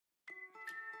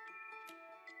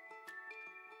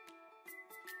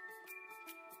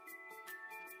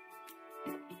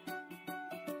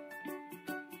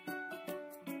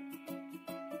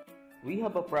we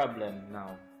have a problem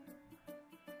now.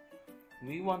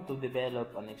 We want to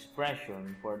develop an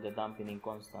expression for the dampening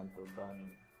constant of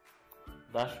an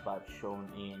dashpot shown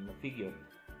in the figure.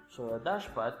 So a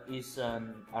dashpot is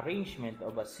an arrangement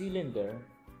of a cylinder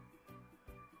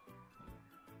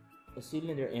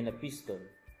and a piston.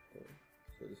 Okay.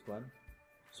 So this one.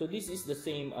 So this is the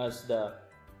same as the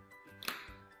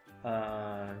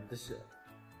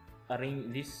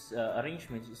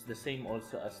arrangement is the same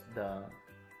also as the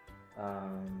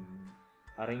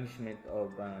arrangement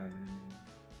of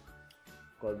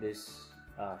call this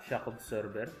shock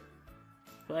absorber.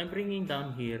 So I'm bringing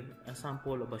down here a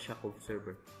sample of a shock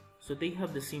absorber. So they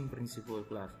have the same principle,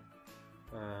 class.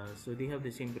 So they have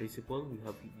the same principle. We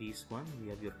have this one, we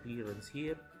have your clearance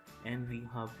here, and we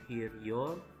have here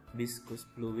your viscous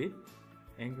fluid,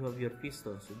 and you have your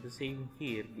piston. So the same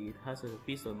here, it has a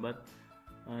piston, but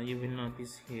you will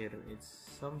notice here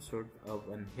it's some sort of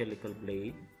an helical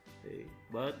blade, okay?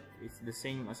 But it's the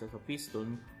same as a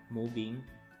piston moving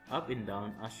up and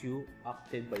down as you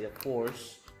acted by a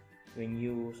force. When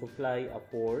you supply a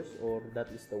force, or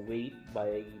that is the weight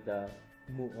by the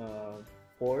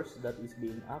force that is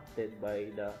being acted by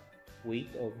the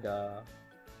weight of the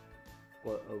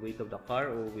car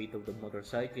or weight of the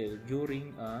motorcycle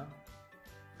during a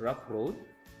rough road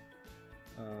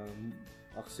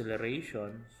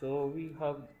acceleration. So we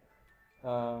have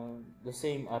the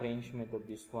same arrangement of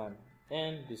this one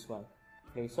and this one.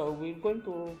 Okay, so we're going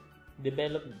to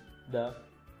develop the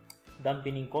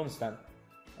dampening constant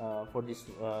for this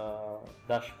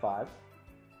dashpot,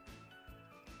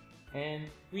 and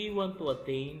we want to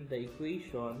attain the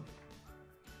equation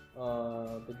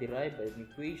to derive an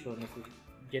equation to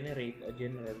generate a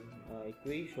general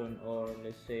equation, or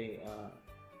let's say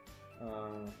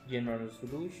general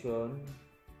solution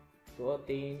to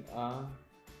attain a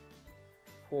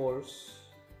force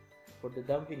for the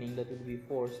dampening that will be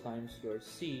force times your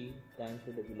C times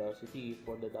the velocity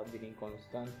for the dampening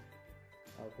constant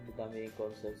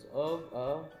of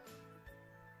a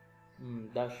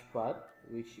dashpot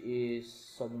which is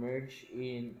submerged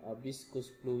in a viscous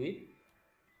fluid.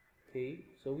 Okay,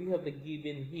 so we have the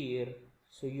given here,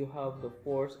 so you have the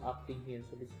force acting here.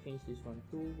 So let's change this one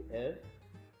to F.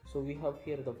 So we have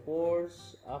here the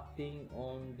force acting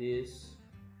on this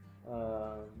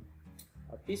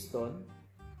piston.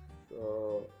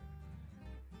 So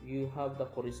you have the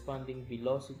corresponding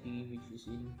velocity, which is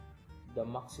in the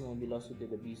maximum velocity,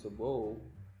 the V sub O.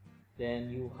 Then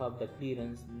you have the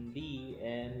clearance D,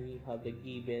 and we have the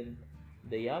given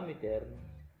diameter.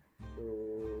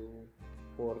 So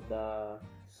for the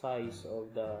size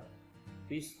of the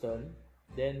piston,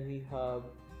 then we have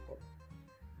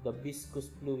the viscous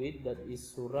fluid that is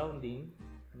surrounding,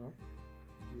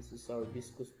 this is our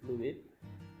viscous fluid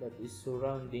that is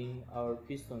surrounding our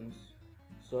pistons.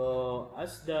 So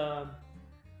as the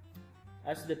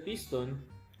piston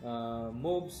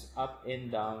moves up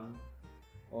and down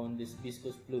on this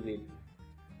viscous fluid,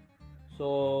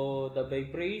 so the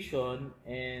vibration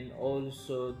and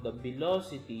also the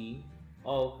velocity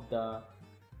of the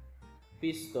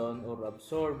piston, or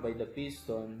absorbed by the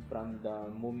piston from the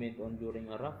movement on during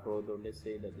a rough road, or let's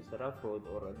say that is a rough road,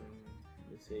 or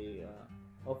let's say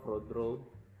off-road road,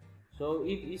 so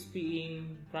it is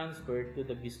being transferred to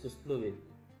the viscous fluid.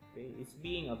 Okay, it's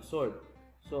being absorbed.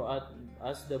 So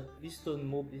as the piston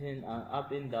moves in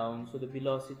up and down, so the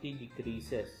velocity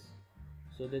decreases.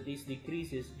 So that is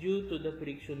decreases due to the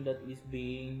friction that is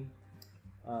being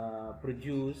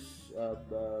produced,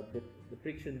 the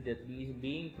friction that is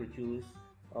being produced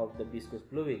of the viscous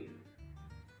fluid.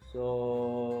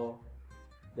 So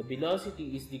the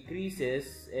velocity is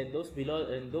decreases, and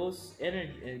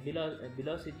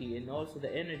velocity and also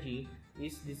the energy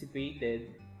is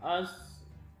dissipated as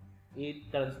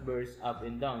it transverse up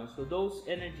and down. So those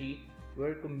energy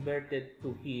were converted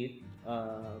to heat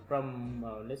from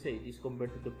let's say this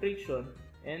converted to friction,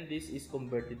 and this is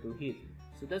converted to heat.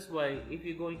 So that's why if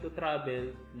you're going to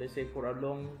travel, let's say for a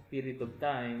long period of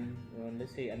time,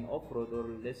 let's say an off-road, or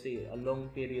let's say a long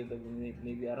period of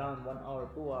maybe around 1 hour,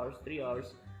 2 hours, 3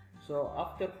 hours, so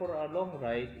after for a long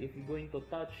ride, if you're going to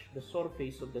touch the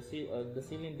surface of the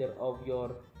cylinder of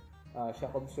your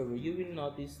shock absorber, you will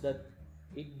notice that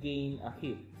it gain a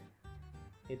heat.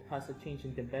 It has a change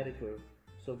in temperature.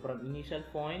 So from initial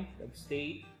point of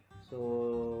state,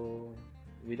 so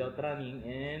without running,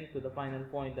 and to the final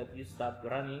point that you stop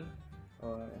running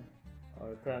or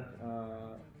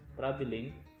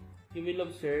traveling, you will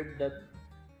observe that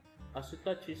as it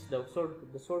touches the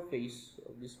surface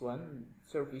of this one,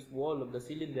 surface wall of the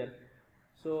cylinder,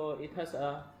 so it has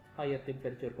a higher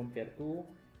temperature compared to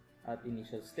at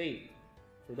initial state.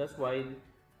 So that's why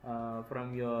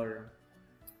from your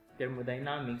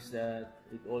thermodynamics that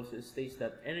it also states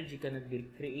that energy cannot be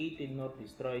created nor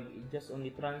destroyed. It just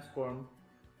only transforms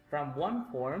from one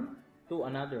form to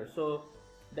another. So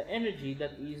the energy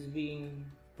that is being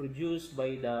produced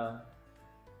by the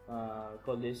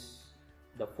call this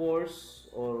the force,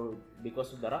 or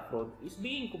because of the rough road, is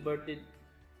being converted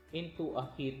into a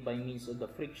heat by means of the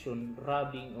friction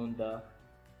rubbing on the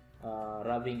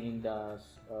rubbing in the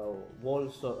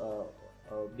walls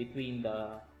between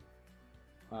the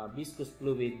viscous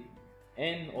fluid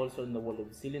and also in the wall of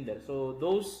the cylinder. So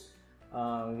those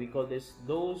we call this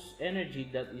those energy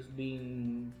that is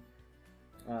being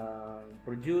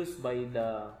produced by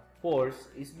the force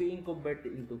is being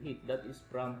converted into heat. That is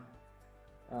from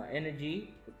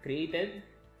energy created.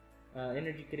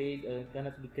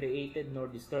 Cannot be created nor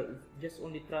destroyed. It just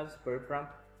only transfer from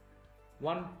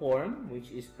one form,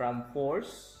 which is from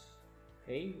force,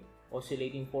 okay,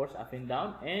 oscillating force up and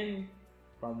down, and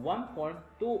from one form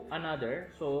to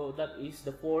another. So that is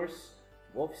the force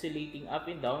oscillating up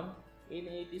and down, and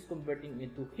it is converting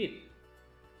into heat.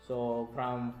 So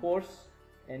from force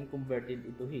and converted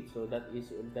into heat. So that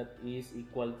is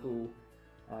equal to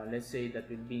let's say that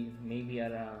will be maybe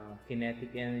a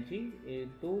kinetic energy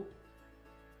into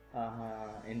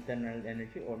internal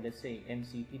energy, or let's say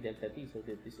mCp delta T. So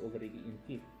that is already in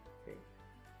heat. Okay.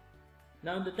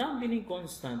 Now the dampening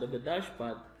constant of the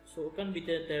dashpot can be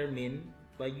determined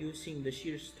by using the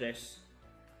shear stress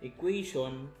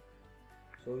equation.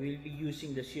 So we'll be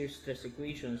using the shear stress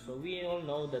equation. So we all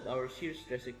know that our shear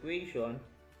stress equation,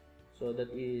 so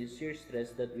that is shear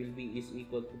stress that will be is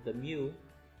equal to the mu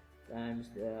times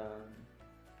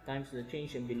the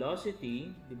change in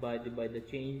velocity divided by the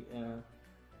change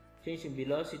in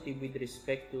velocity with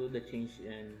respect to the change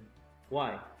in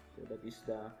y. So that is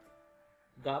the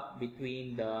gap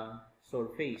between the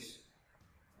surface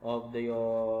of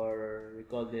your, we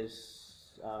call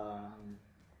this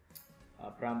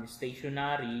from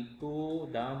stationary to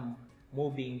the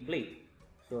moving plate.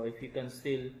 So if you can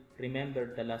still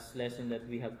remember the last lesson that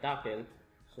we have tackled,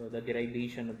 so the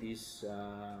derivation of this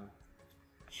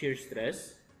shear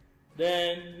stress,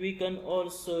 then we can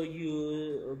also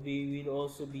we will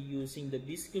also be using the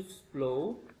viscous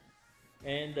flow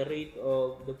and the rate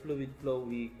of the fluid flow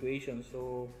equation.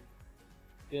 So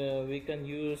we can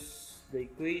use the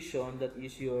equation that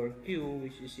is your Q,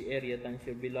 which is the area times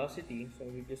your velocity. So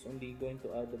we're just only going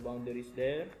to add the boundaries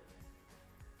there.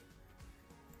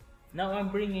 Now I'm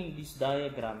bringing this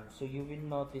diagram, so you will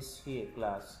notice here,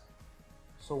 class.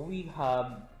 So we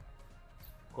have,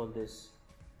 call this,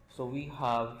 so we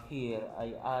have here,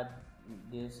 I add,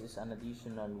 this is an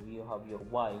additional, you have your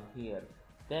y here.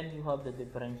 Then you have the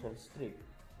differential strip,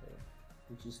 okay,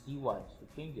 which is dy, so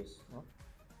changes, no?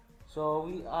 So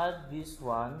we add this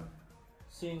one,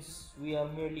 since we are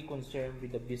merely concerned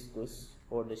with the viscous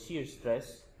or the shear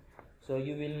stress. So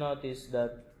you will notice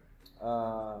that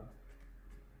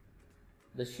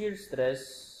the shear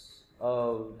stress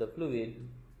of the fluid,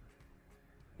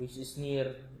 which is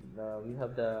near, we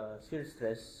have the shear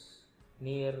stress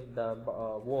near the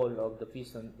wall of the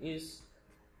piston is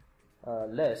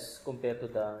less compared to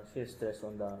the shear stress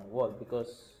on the wall,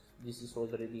 because this is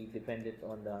already dependent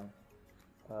on the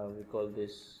we call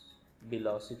this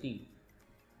velocity,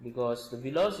 because the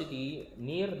velocity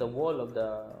near the wall of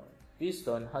the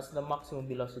piston has the maximum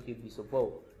velocity of this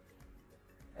above,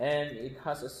 and it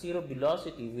has a zero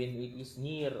velocity when it is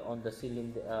near on the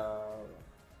cylinder.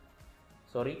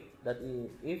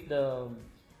 If the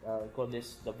call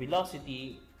this, the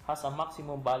velocity has a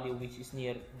maximum value which is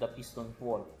near the piston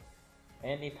wall,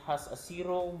 and it has a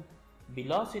zero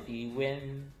velocity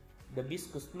when the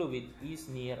viscous fluid is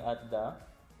near at the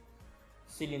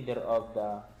cylinder of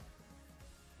the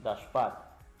dashpot.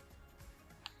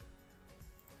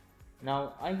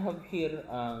 Now I have here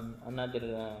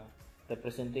another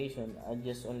representation. I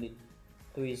just only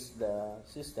twist the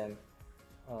system,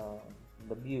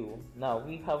 the view. Now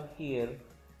we have here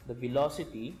the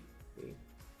velocity, okay,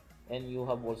 and you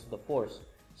have also the force.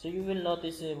 So you will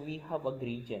notice we have a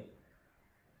gradient.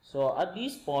 So at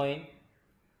this point,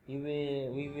 we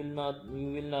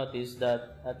will notice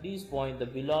that at this point the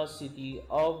velocity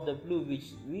of the fluid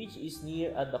which is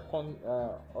near at the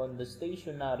on the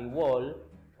stationary wall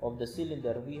of the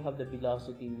cylinder, we have the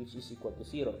velocity which is equal to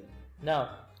 0. Now,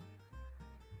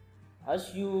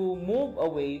 as you move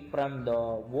away from the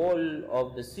wall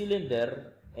of the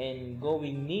cylinder and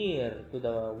going near to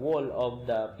the wall of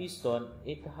the piston,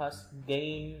 it has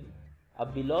gained a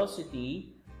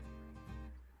velocity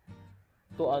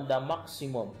to the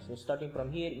maximum. So starting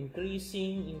from here,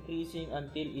 increasing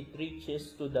until it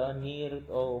reaches to the near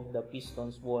of the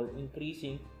piston's wall,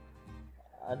 increasing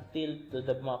until to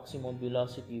the maximum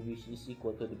velocity, which is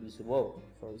equal to the v sub o.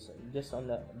 So it's just on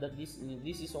that this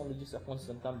is only just a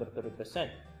constant number to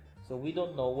represent. So we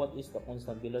don't know what is the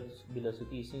constant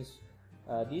velocity, since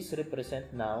this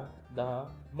represent now the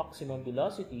maximum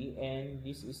velocity, and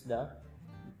this is the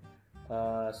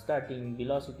starting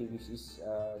velocity, which is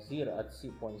 0 at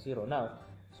 0.0 now.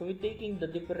 So we're taking the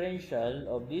differential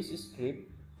of this strip.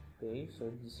 Okay,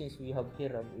 so since we have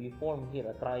here, we form here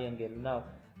a triangle. Now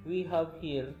we have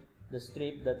here the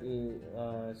strip that is,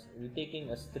 we're taking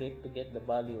a strip to get the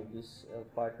value of this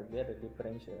part of the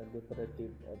differential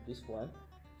derivative of this one.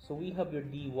 So we have your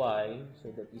dy,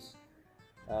 so that is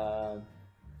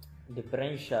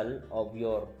differential of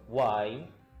your y,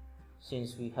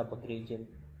 since we have a gradient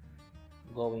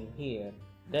going here.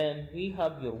 Then we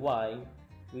have your y,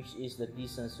 which is the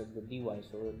distance of the dy.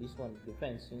 So this one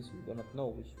depends, since we do not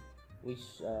know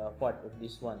which part of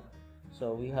this one.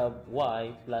 So we have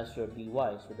y plus your dy,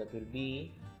 so that will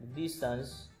be the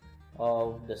distance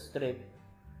of the strip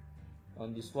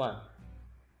on this one.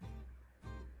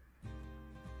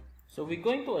 So we're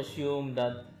going to assume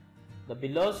that the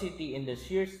velocity and the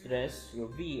shear stress, your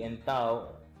v and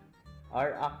tau,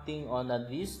 are acting on a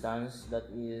distance that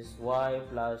is y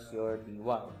plus your dy.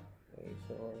 Okay,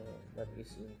 so that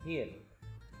is in here.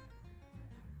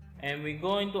 And we're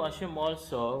going to assume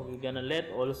also, we're gonna let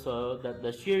also that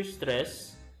the shear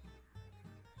stress,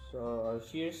 so our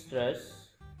shear stress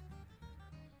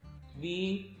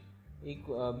v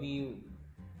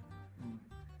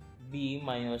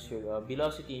minus your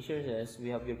velocity and shear stress. We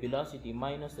have your velocity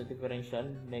minus the differential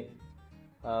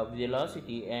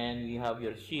velocity, and we have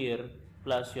your shear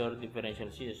plus your differential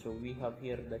shear. So we have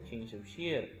here the change of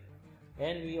shear,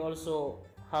 and we also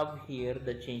have here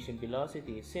the change in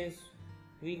velocity. Since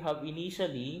we have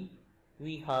initially,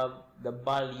 we have the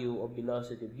value of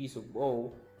velocity v sub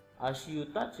o. As you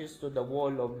touches to the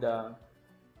wall of the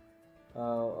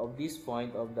of this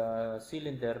point of the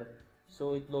cylinder,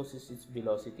 so it loses its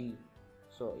velocity.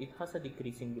 So it has a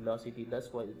decreasing velocity.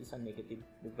 That's why it is a negative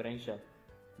differential,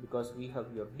 because we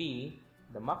have your v,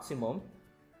 the maximum,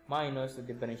 minus the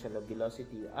differential of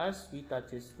velocity as we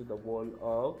touches to the wall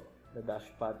of the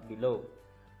dashpot below.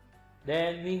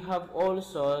 Then we have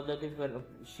also the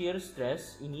shear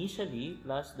stress initially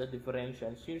plus the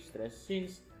differential shear stress,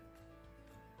 since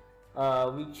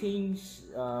we change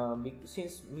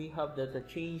since we have the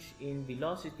change in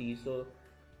velocity. So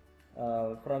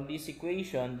from this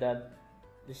equation, that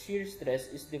the shear stress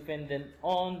is dependent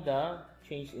on the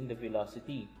change in the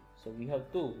velocity. So we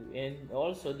have two, and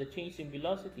also the change in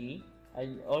velocity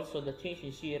and also the change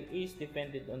in shear is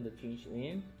dependent on the change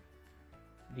in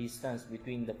distance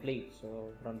between the plates.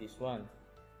 So from this one,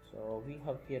 so we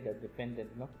have here the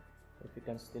dependent, no? If you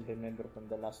can still remember from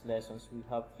the last lessons, we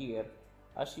have here,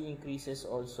 as you increases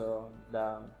also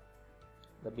the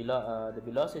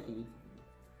velocity,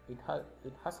 it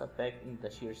has effect in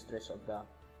the shear stress of the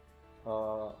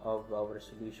of our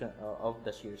solution of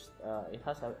the shear. It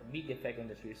has a big effect on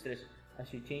the shear stress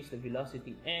as you change the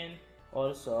velocity and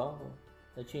also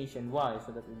the change in y,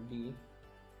 so that will be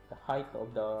the height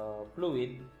of the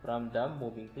fluid from the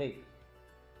moving plate.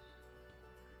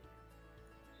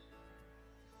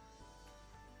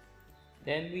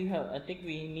 Then we have, I think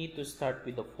we need to start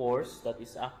with the force that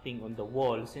is acting on the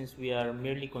wall, since we are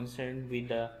merely concerned with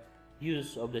the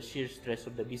use of the shear stress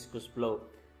of the viscous flow.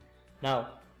 Now,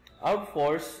 our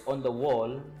force on the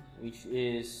wall, which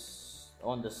is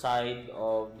on the side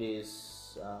of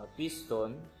this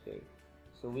piston, okay,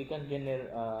 so we can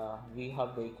we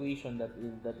have the equation that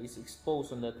is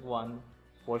exposed on that one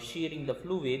for shearing the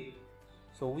fluid.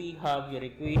 So we have your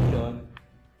equation.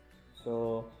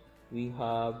 So we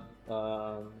have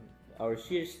our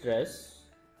shear stress.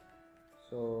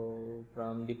 So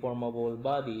from deformable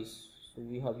bodies, so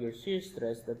we have your shear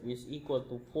stress that is equal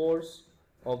to force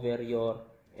over your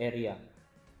area.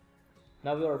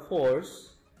 Now your force,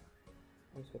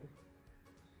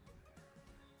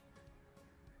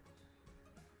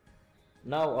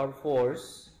 now our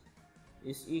force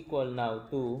is equal now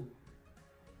to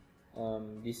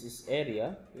this is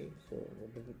area, okay, so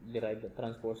derive the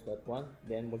transpose that one,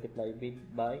 then multiply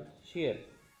it by shear.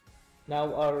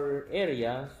 Now our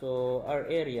area, so our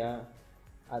area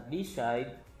at this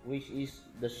side, which is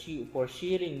the for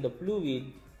shearing the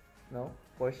fluid, no,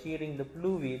 for shearing the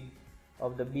fluid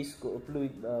of the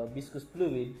viscous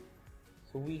fluid,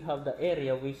 so we have the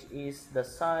area which is the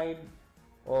side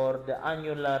or the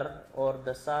annular or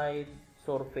the side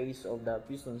surface of the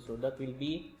piston. So that will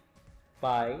be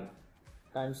pi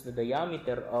times the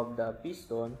diameter of the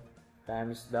piston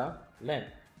times the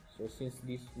length. So since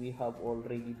this we have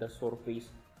already the surface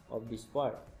of this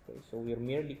part, okay, so we're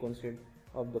merely concerned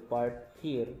of the part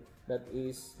here that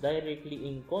is directly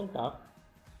in contact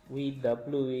with the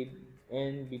fluid,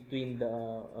 and between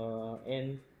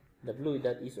the fluid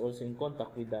that is also in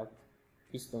contact with the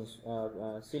piston's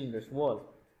cylinder's wall.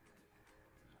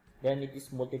 Then it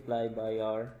is multiplied by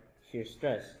our shear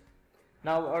stress.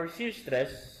 Now our shear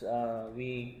stress,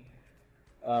 we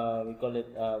call it,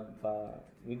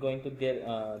 we're going to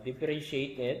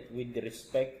differentiate it with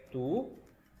respect to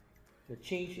the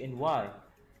change in y.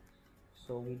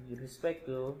 So with respect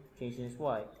to change in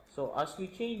y. So as we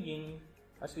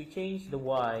change the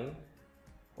y,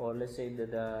 or let's say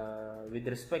that with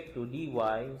respect to dy,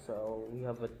 so we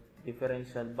have a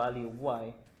differential value of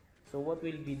y. So what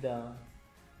will be the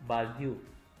value?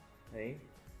 Okay.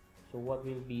 So what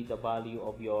will be the value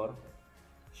of your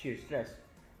shear stress?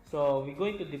 So we're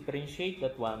going to differentiate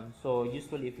that one. So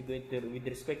usually if you're going to, with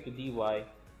respect to dy,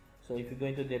 so if you're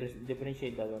going to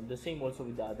differentiate that one, the same also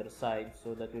with the other side.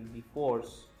 So that will be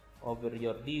force over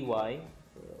your dy.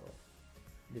 So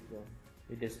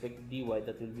with respect to dy,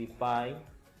 that will be pi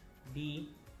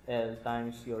dl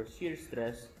times your shear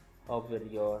stress over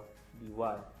your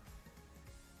dy.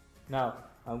 Now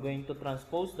I'm going to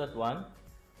transpose that one.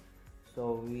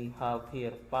 So we have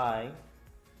here pi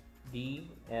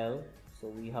dl. So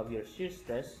we have your shear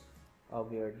stress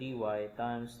of your dy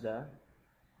times the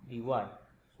dy.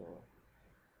 So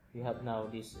we have now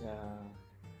this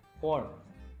form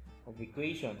of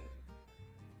equation.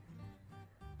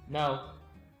 Now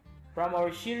from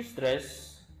our shear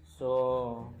stress,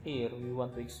 so here we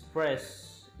want to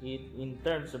express it in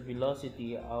terms of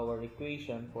velocity, our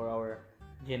equation for our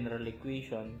general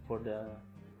equation for the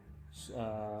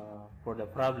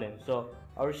problem. So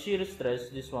our shear stress,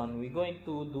 this one, we're going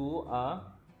to do a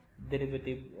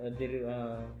derivative,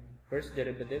 first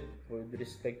derivative with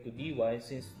respect to dy,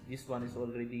 since this one is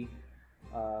already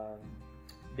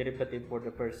derivative for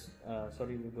the first.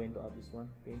 Sorry, we're going to add this one.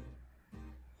 Okay.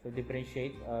 So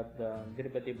differentiate the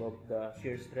derivative of the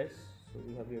shear stress. So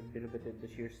we have your derivative of the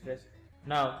shear stress.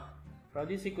 Now from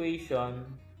this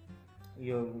equation,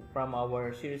 from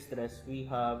our shear stress, we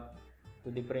have to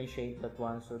differentiate that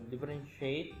one. So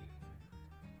differentiate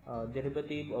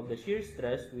derivative of the shear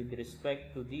stress with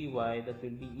respect to dy, that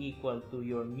will be equal to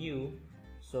your mu.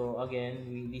 So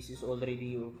again, this is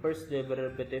already your first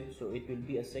derivative, so it will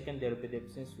be a second derivative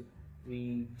since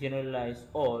we generalize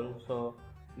all. So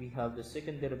we have the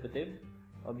second derivative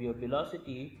of your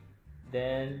velocity,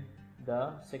 then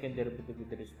the second derivative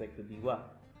with respect to dy.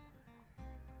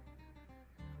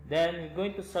 Then we're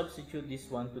going to substitute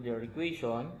this one to their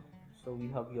equation. So we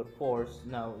have your force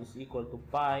now is equal to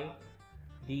pi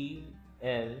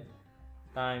dl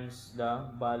times the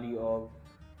value of,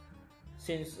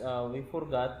 since we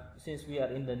forgot, since we are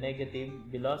in the negative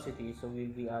velocity, so we'll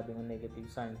be adding a negative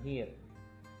sign here.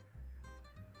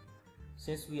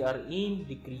 Since we are in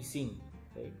decreasing,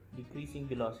 okay, decreasing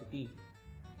velocity,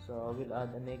 so I will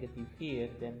add a negative here,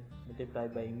 then multiply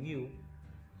by mu.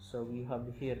 So we have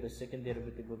here the second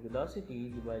derivative of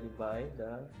velocity divided by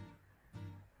the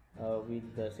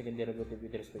with the second derivative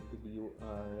with respect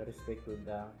to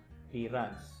the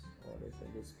clearance, or let's say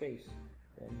the space.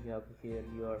 Then you have here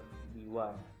your dy.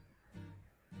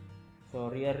 So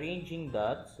rearranging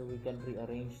that, so we can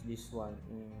rearrange this one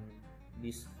in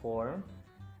this form,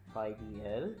 pi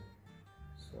dl.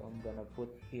 So I'm gonna put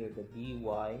here the dy,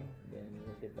 then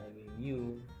multiply by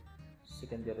mu,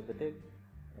 second derivative,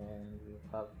 and we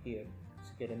have here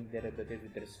second derivative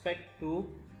with respect to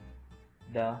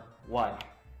the y.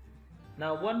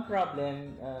 Now one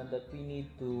problem that we need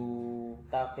to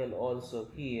tackle also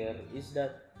here is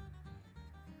that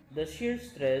the shear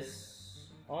stress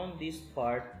on this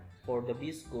part for the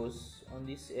viscous, on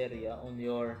this area, on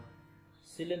your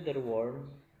cylinder wall,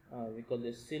 we call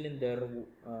this cylinder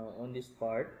on this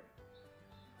part,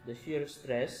 the shear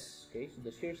stress, okay, so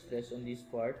the shear stress on this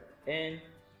part and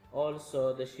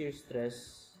also the shear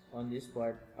stress on this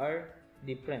part are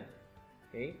different.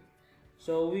 Okay,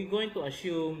 so we're going to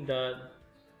assume that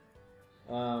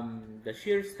the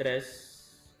shear stress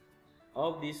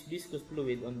of this viscous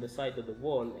fluid on the side of the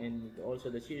wall and also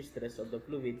the shear stress of the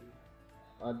fluid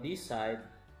on this side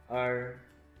are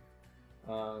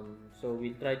so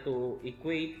we try to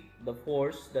equate the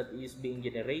force that is being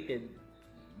generated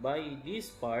by this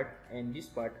part and this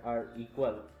part are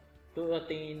equal to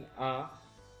attain a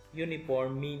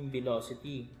uniform mean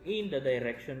velocity in the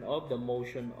direction of the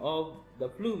motion of the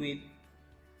fluid.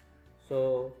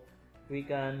 So we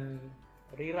can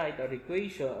rewrite our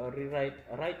equation, or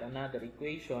write another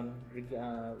equation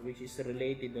which is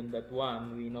related on that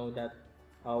one. We know that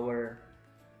our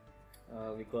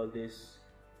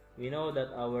we know that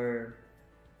our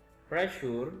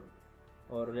pressure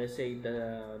or let's say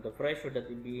the pressure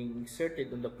that is being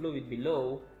exerted on the fluid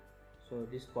below, so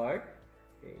this part,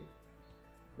 okay,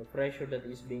 the pressure that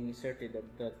is being exerted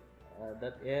at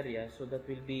that area, so that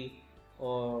will be,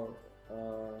 or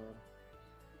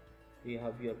we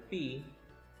have your P,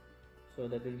 so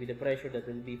that will be the pressure that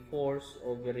will be force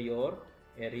over your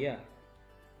area,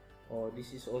 or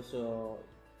this is also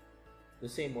the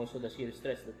same, also the shear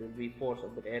stress that will be force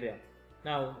over the area.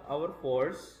 Now our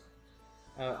force,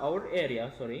 our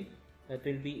area, sorry, that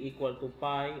will be equal to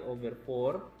pi over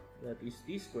 4, that is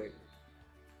T squared.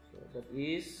 So that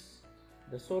is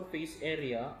the surface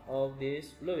area of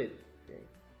this fluid. Okay.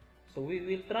 So we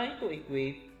will try to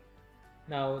equate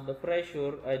now the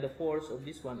pressure, the force of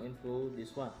this one into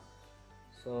this one.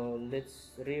 So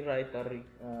let's rewrite our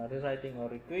rewriting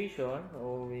our equation,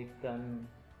 or we can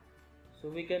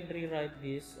rewrite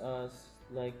this as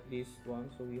like this one.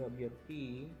 So we have your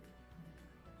P,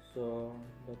 so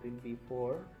that will be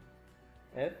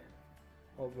 4F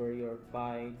over your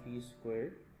pi d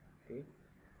squared. Okay.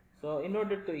 So in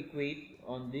order to equate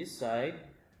on this side,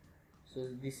 so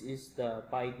this is the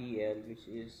pi dl, which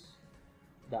is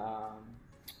the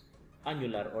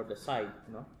annular or the side,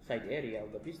 side area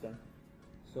of the piston.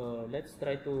 So let's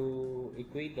try to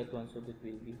equate that one so that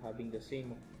we'll be having the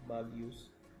same values.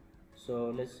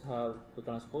 So let's have to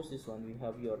transpose this one. We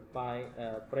have your pi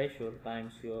pressure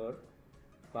times your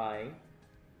pi.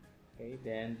 Okay,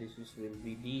 then this will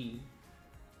be d,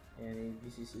 and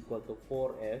this is equal to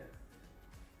 4F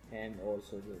and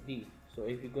also the d. So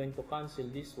if you're going to cancel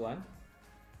this one,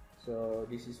 so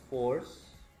this is force.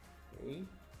 Okay,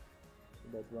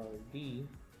 so that one will be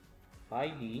pi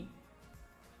d.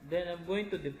 Then I'm going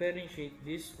to differentiate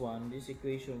this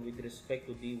equation with respect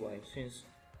to dy, since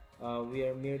we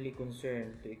are merely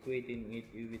concerned to equating it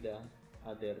with the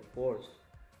other force.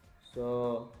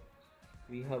 So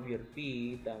we have your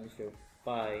P times your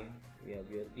pi, we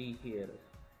have your d here.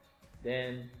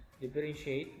 Then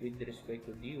differentiate with respect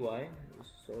to dy, this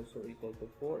is also equal to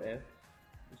 4F,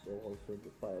 this is also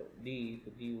the d to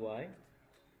dy.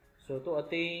 So to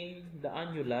attain the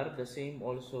annular, the same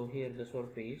also here the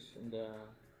surface in the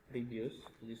previous,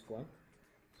 this one.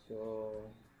 So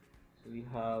we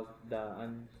have the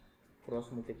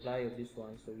cross multiply of this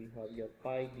one, so we have your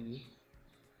pi d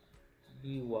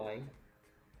dy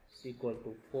is equal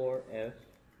to 4F,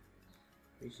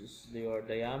 which is your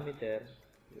diameter,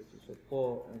 which is a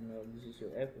 4, and this is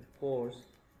your F of force.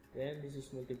 Then this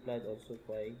is multiplied also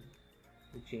by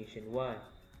the change in y.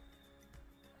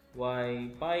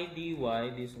 Pi dy,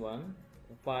 this one,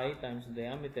 pi times the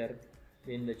diameter,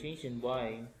 then the change in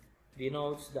y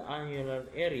denotes the annular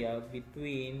area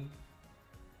between.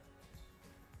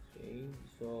 Okay,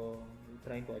 so we're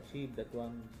trying to achieve that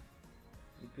one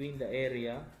between the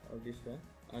area of this one,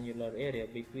 annular area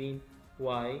between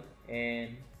y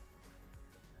and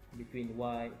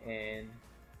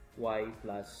y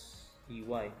plus dy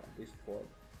at this point.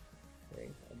 Okay,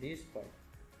 at this part.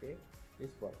 Okay,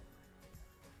 this part.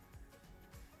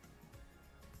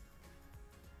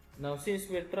 Now, since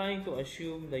we're trying to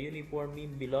assume the uniform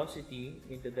mean velocity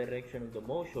in the direction of the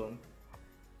motion,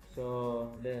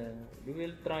 so then we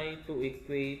will try to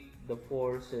equate the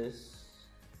forces.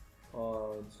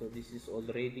 So this is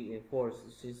already a force.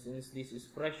 Since this is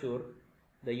pressure,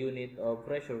 the unit of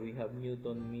pressure, we have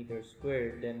Newton meter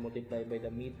squared, then multiplied by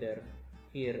the meter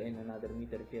here and another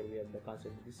meter here. We have the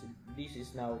concept. This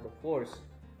is now the force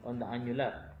on the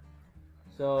annular.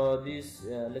 So this,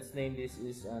 let's name this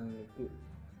is an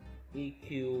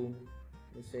EQ,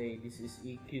 let's say this is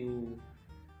EQ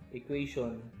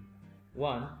equation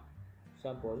 1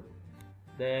 sample.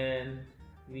 Then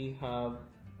we have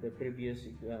the previous,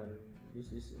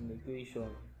 this is an equation,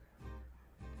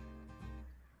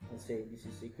 let's say this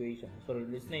is equation, sorry,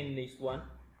 let's name this one,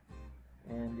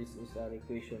 and this is our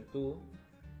equation 2.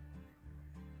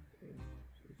 Okay,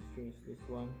 so let's change this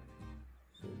one,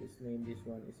 so let's name this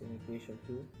one is an equation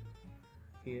 2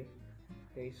 here.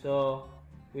 Okay, so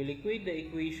we'll equate the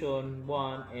equation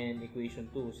 1 and equation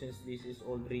 2, since this is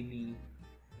already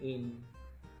in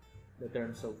the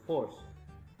terms of force.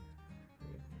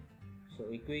 Okay. So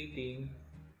equating,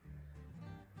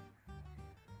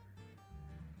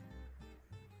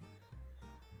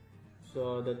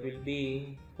 so that will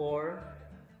be 4F,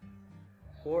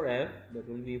 that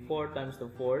will be 4 times the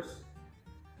force,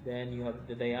 then you have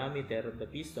the diameter of the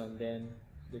piston, then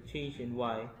the change in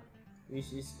y,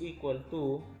 which is equal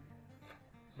to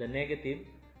the negative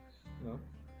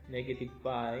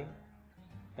pi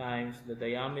times the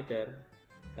diameter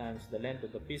times the length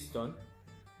of the piston.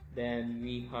 Then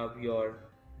we have your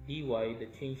dy, the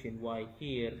change in y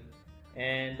here,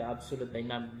 and the absolute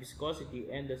dynamic viscosity,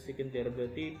 and the second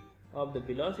derivative of the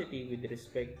velocity with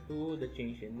respect to the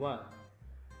change in y.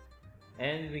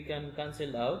 And we can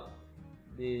cancel out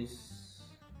this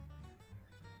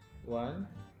one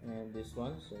and this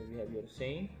one, so we have your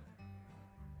same.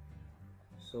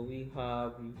 So we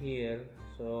have here,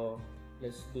 so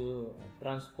let's do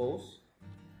transpose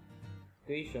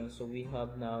equation. So we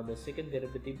have now the second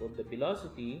derivative of the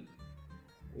velocity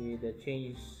with the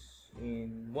change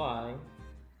in y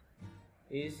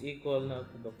is equal now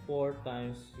to the 4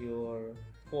 times your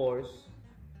force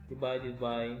divided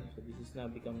by, so this is now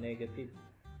become negative,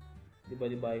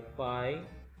 divided by 5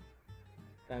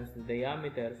 times the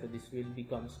diameter, so this will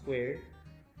become squared,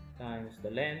 times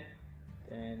the length,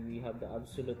 and we have the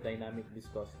absolute dynamic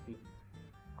viscosity.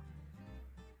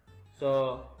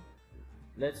 So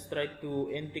let's try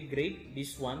to integrate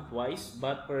this one twice,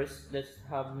 but first let's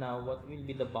have now what will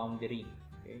be the boundary.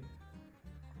 Okay,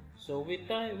 so we're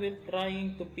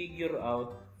trying to figure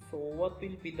out, so what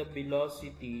will be the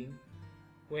velocity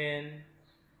when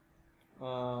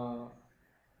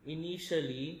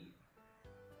initially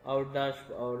our dash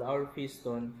or our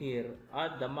piston here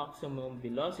at the maximum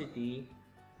velocity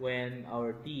when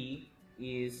our d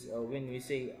is when we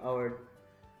say our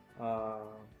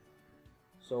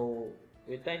so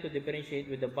we're trying to differentiate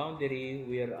with the boundary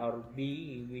where our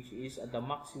b, which is at the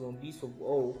maximum b sub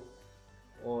o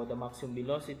or the maximum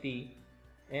velocity,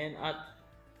 and at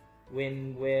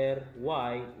where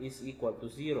y is equal to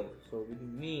 0. So it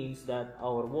means that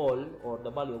our wall or the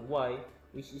value of y,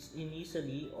 which is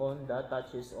initially on the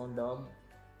touches on the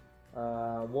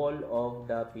wall of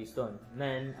the piston.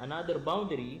 Then another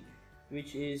boundary,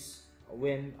 which is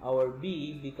when our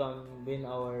when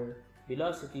our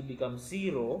velocity becomes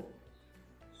 0.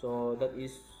 So that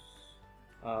is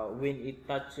when it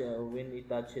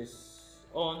touches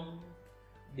on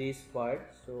this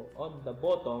part, so on the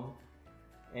bottom,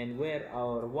 and where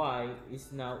our y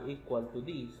is now equal to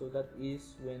d. So that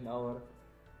is when our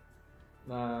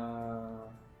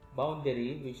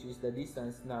boundary, which is the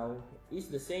distance now, is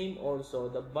the same also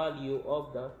the value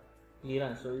of the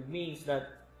clearance. So it means that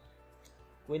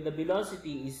when the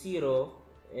velocity is 0,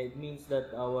 it means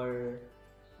that our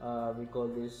we call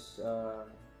this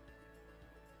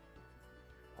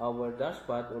our dash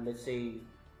path, or let's say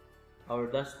our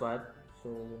dash path, so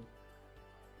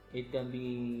it can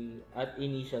be at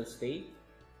initial state,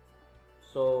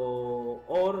 so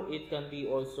or it can be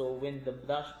also when the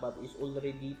dash path is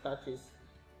already touches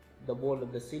the wall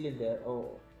of the cylinder,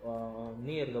 or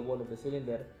near the wall of the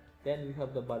cylinder, then we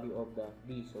have the value of the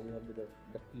b, so we have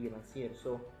the clearance here.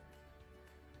 So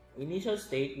initial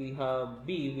state, we have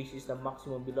b, which is the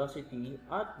maximum velocity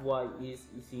at y is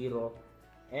 0,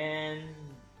 and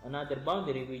another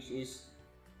boundary, which is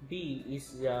b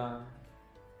is the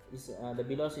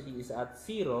velocity is at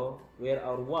 0, where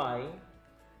our y,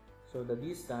 so the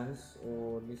distance,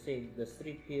 or let's say the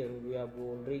strip here we have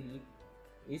already,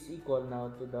 is equal now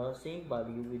to the same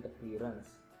value with the clearance.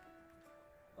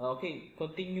 Okay,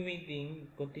 continuing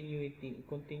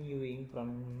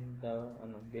from the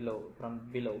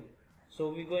below. So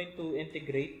we're going to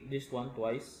integrate this one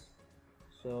twice.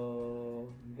 So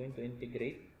I'm going to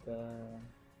integrate the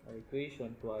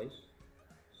equation twice.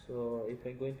 So if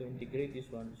I'm going to integrate this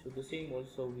one, so the same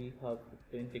also we have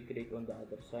to integrate on the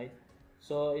other side.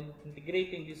 So in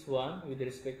integrating this one with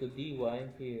respect to dy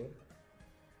here,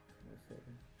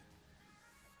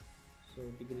 so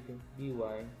integrating dy,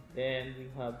 then we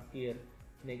have here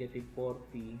negative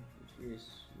 4p, which is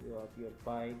you have your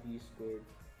pi d squared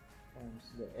times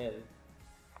the L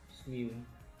is mu.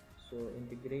 So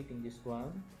integrating this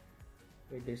one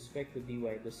with respect to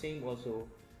dy, the same also.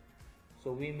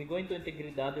 So when we're going to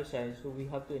integrate the other side, so we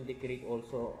have to integrate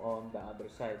also on the other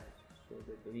side, so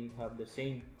that we have the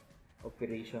same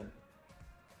operation.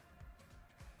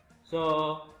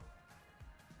 So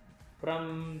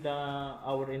from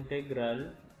our integral,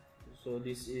 so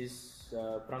this is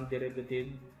from derivative,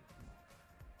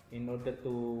 in order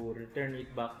to return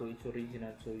it back to its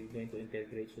original, so you're going to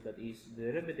integrate, so that is the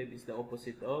derivative is the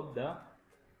opposite of the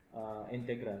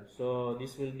integral. So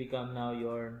this will become now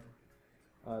your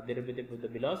derivative of the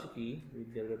velocity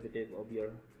with derivative of your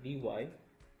dy,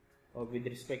 or with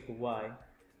respect to y.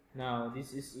 Now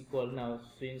this is equal, now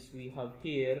since we have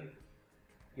here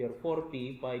your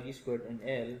 4p, pi d squared, and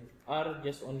L are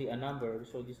just only a number,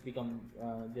 so this become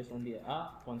just only a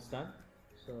constant.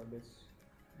 So let's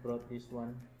brought this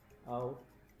one out.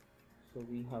 So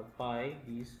we have pi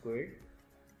d squared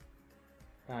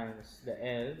times the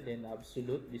L, then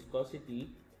absolute viscosity,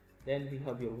 then we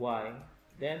have your y,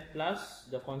 then plus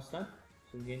the constant.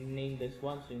 So we can name this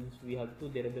one since we have two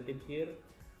derivatives here.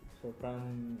 So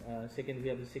from second, we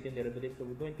have the second derivative, so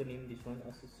we're going to name this one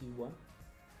as a c1,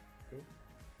 Okay.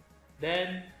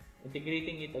 Then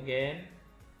integrating it again,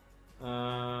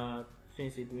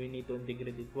 since we need to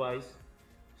integrate it twice,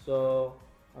 so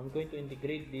I'm going to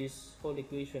integrate this whole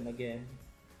equation again.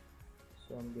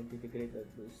 So I'm going to integrate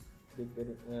this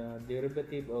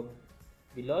derivative of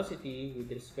velocity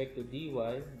with respect to dy.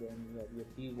 Then you have your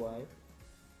dy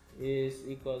is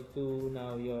equal to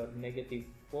now your negative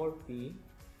 4p.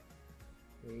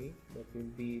 Okay, that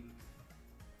will be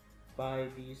pi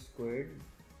d squared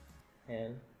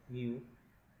L mu.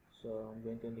 So I'm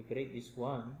going to integrate this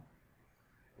one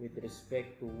with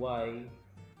respect to y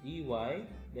dy,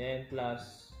 then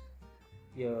plus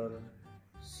your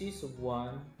c sub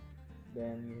 1,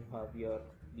 then you have your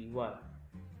dy.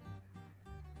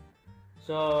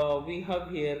 So we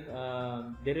have here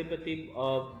derivative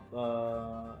of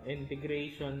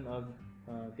integration of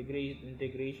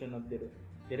the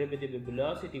derivative of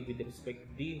velocity with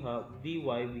respect to dy.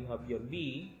 We have your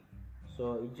b,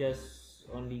 so it just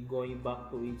only going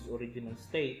back to its original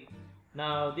state.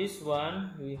 Now this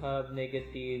one we have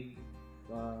negative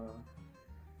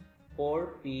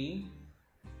 4p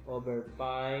over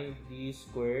pi d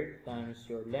squared times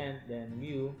your length, then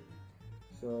mu.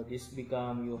 So this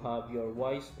become, you have your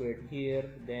y squared here,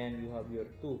 then you have your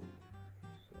 2.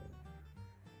 So,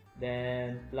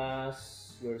 then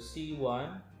plus your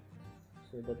c1,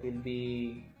 so that will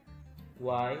be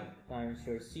y times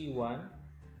your c1,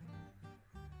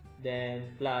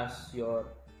 then plus your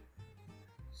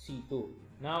c2.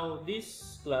 Now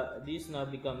this now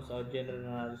becomes our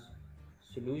general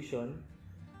solution.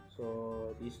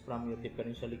 So this from your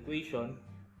differential equation,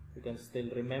 you can still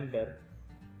remember.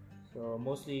 So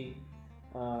mostly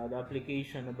the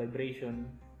application of vibration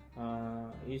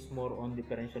is more on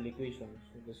differential equations.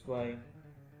 So that's why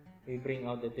we bring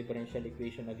out the differential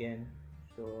equation again.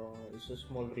 So it's a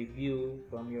small review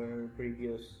from your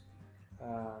previous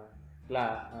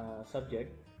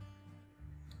subject.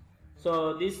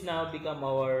 So this now become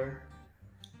our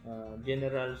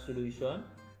general solution,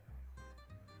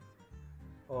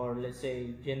 or let's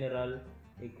say general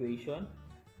equation.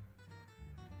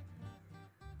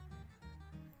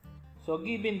 So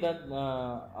given that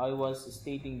I was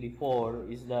stating before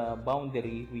is the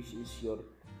boundary, which is your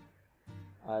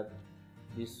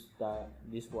this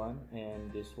one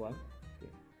and this one.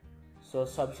 Okay. So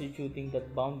substituting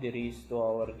that boundaries to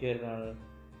our general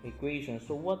equation.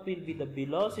 So what will be the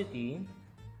velocity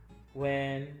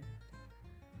when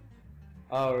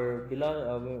our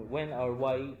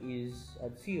y is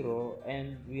at 0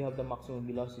 and we have the maximum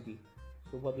velocity?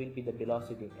 So what will be the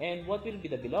velocity, and what will be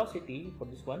the velocity for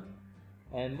this one,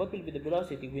 and what will be the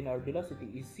velocity when our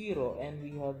velocity is 0 and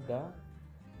we have the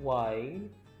y,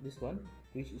 this one,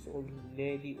 which is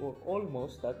already or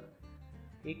almost that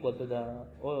equal to the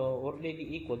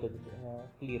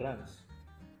clearance.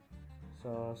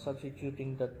 So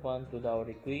substituting that one to our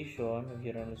equation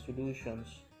here are the solutions.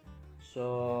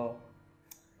 So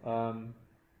we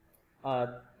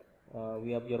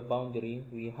have your boundary,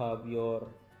 we have your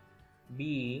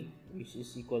b, which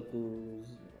is equal to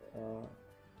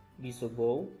b sub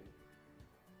o.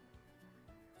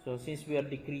 So since we are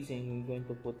decreasing, we're going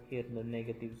to put here the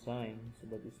negative sign, so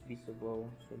that is b sub o.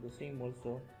 So the same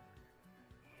also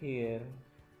here.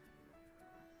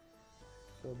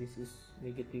 So this is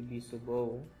negative b sub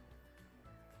o.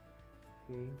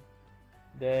 Okay.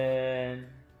 Then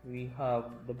we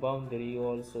have the boundary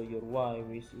also your y,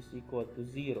 which is equal to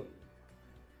 0.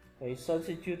 Okay,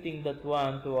 substituting that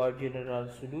one to our general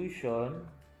solution,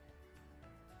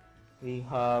 we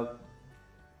have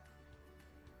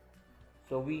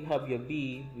your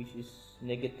b, which is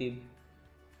negative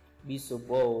b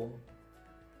sub o,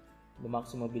 the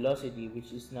maximum velocity,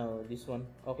 which is now this one.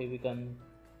 Okay, we can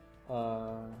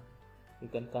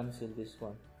cancel this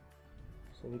one,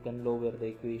 so we can lower the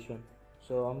equation.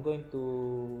 So I'm going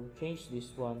to change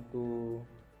this one to,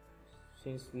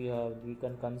 since we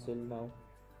can cancel now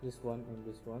this one and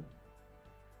this one,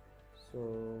 so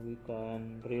we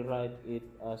can rewrite it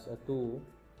as a 2,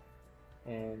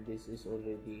 and this is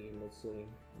already, let's say,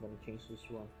 I'm going to change this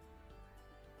one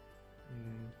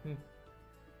okay,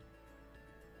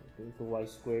 to y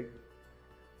squared.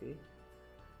 Okay,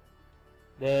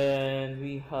 then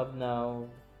we have now,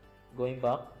 going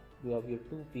back, we have your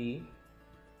 2p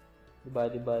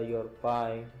divided by your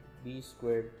pi d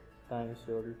squared times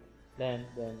your length,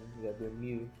 then we have your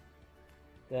mu.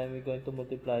 Then we're going to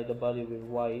multiply the value with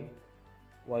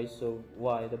so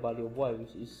the value of y,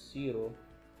 which is 0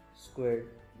 squared,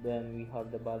 then we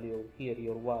have the value of here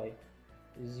your y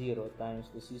is 0 times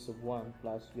the c sub 1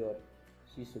 plus your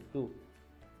c sub 2.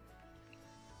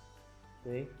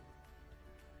 Okay,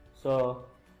 so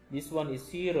this one is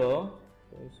 0,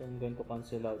 Okay, so I'm going to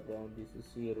cancel out down. This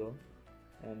is 0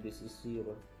 and this is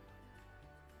 0.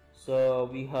 So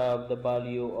we have the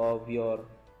value of your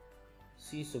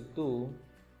c sub 2,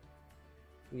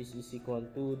 which is equal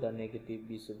to the negative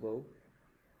b sub o.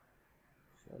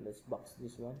 So let's box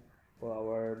this one for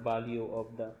our value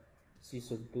of the c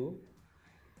sub 2.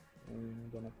 I'm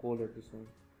gonna color this one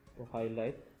to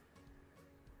highlight.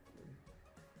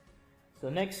 So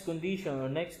next condition or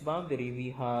next boundary, we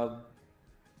have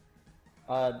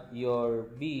add your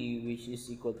b, which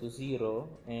is equal to 0,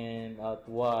 and at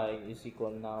y is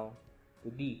equal now to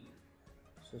d.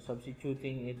 So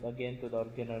substituting it again to the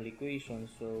general equation,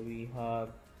 so we have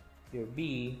your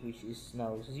b, which is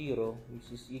now 0,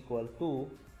 which is equal to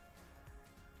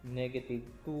negative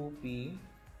 2p.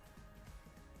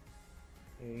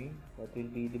 Okay, that will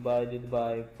be divided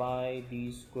by pi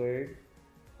d squared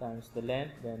times the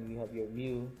length. Then we have your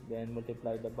mu, then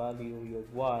multiply the value of your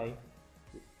y,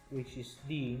 which is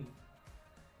d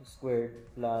squared,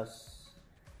 plus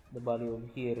the value of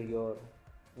here your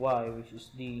y, which is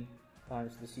d,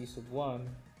 times the c sub 1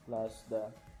 plus the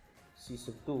c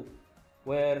sub 2,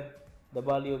 where the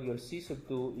value of your c sub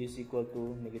 2 is equal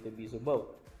to negative b sub o.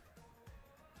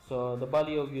 So the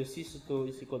value of your c sub 2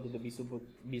 is equal to the b sub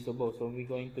o. So we're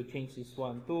going to change this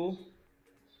one to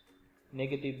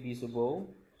negative b sub o.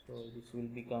 So this will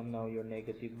become now your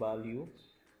negative value.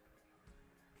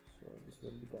 So this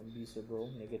will become b sub o,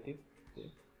 negative. Okay.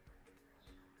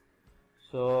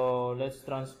 So let's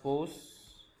transpose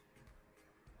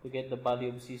to get the value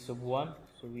of c sub 1.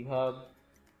 So we have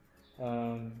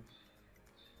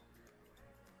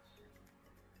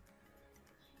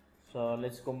so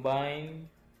let's combine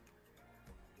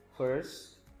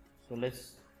first. So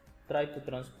let's try to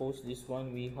transpose this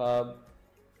one. We have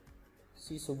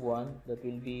c sub 1, that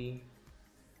will be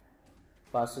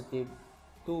positive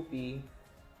 2p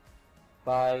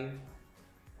pi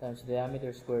times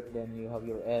diameter squared, then you have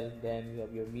your L, then you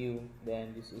have your mu,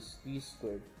 then this is d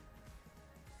squared,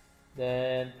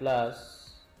 then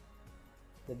plus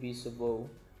the b sub o.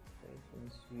 Okay,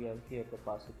 since we have here the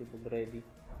positive already,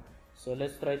 so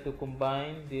let's try to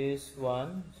combine this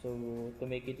one, so to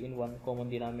make it in one common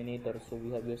denominator. So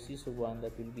we have your c sub 1,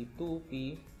 that will be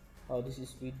 2p, oh this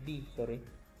is with d, sorry,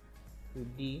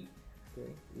 with d,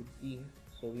 okay, with d,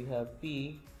 so we have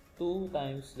p 2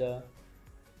 times the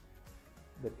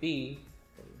p,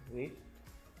 okay, wait,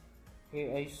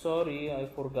 okay, sorry, I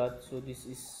forgot, so this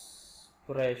is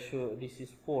pressure, this is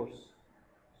force,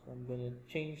 so I'm going to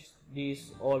change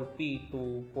this all p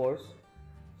to force.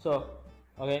 So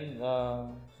again,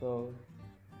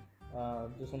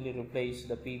 just only replace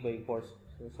the p by force,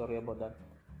 so sorry about that.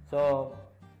 So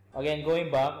again, going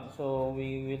back, so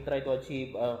we will try to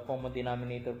achieve a common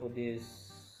denominator for this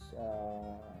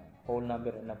whole number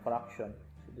in a fraction.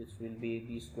 So this will be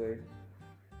d squared,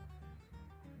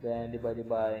 then divided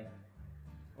by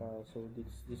so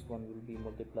this one will be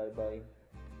multiplied by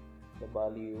the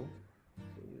value.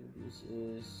 So this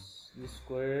is d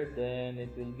squared, then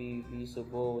it will be b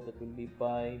sub o, that will be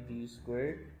pi d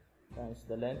squared times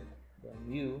the length, then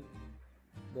mu,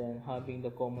 then having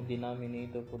the common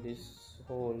denominator for this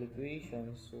whole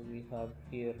equation, so we have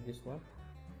here this one.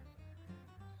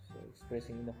 So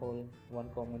expressing the whole one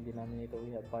common denominator,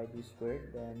 we have pi d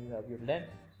squared, then you have your length,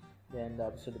 then the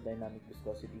absolute dynamic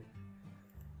viscosity.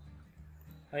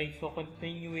 Alright, so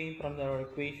continuing from our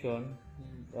equation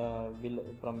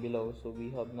from below, so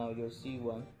we have now your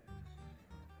C1.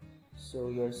 So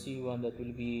your C1, that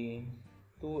will be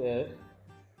 2F.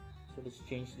 So let's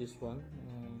change this one.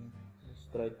 Let's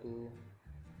try to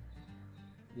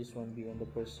this one be on the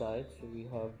first side. So we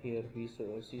have here B sub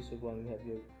or C sub 1. We have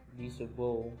your D sub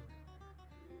O,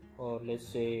 or let's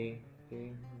say,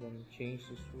 okay, I'm going to change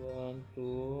this one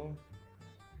to,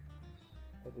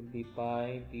 that will be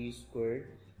pi d squared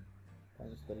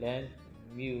times the length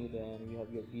mu, then we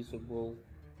have your d sub O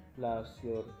plus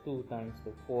your 2 times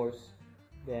the force,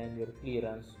 then your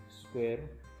clearance square,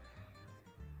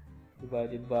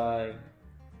 divided by,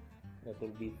 that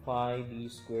will be pi d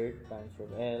squared times your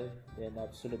L, then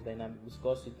absolute dynamic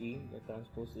viscosity. Let's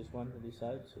transpose this one to this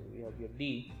side, so we have your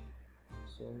D.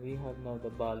 So we have now the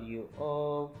value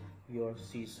of your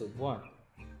C sub 1.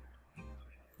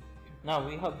 Now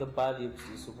we have the value of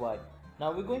C sub y.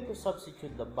 Now we're going to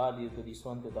substitute the value to this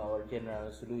one to our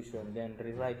general solution, then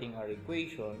rewriting our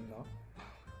equation, no?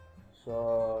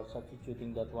 So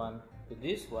substituting that one to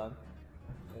this one,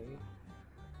 okay.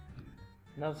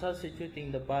 Now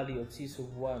substituting the value of C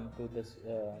sub 1 to this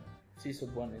C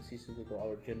sub 1 and C sub 2 to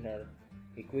our general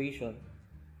equation,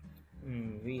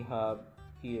 we have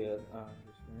here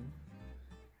this one.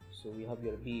 So we have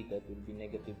your B, that will be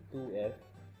negative 2F.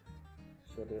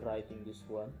 So rewriting this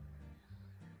one.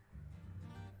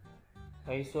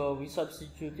 Okay, so we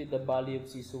substituted the value of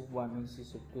c sub 1 and c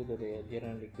sub 2 to the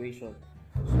general equation.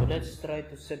 So let's try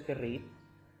to separate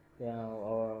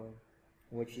or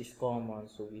which is common.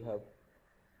 So we have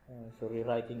so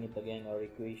rewriting it again, our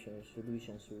equation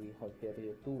solution. So we have here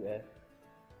your 2f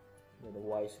with the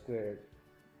y squared.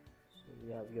 So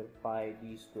we have your pi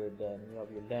d squared, then you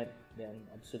have your length, then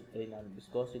absolute dynamic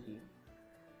viscosity.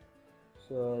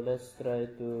 So let's try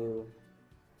to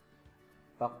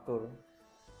factor.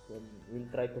 So we'll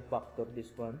try to factor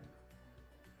this one.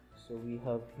 So we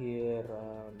have here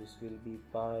this will be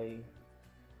pi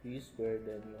d squared,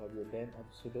 then you have your length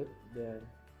absolute, then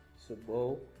sub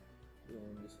o,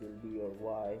 and this will be your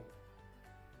y.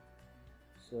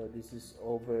 So this is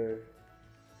over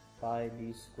pi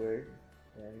d squared,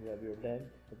 then you have your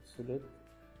length absolute,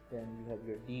 then you have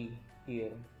your d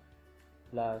here,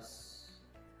 plus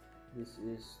this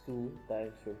is 2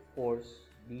 times your force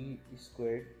d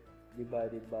squared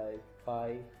divided by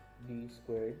pi d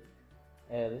squared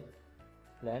L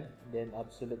length, then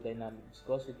absolute dynamic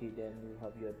viscosity, then you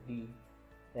have your d,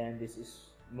 and this is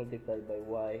multiplied by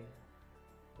y,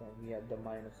 and we have the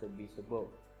minus of b sub o.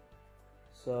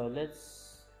 So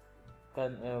let's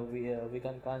we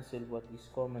can cancel what is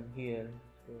common here.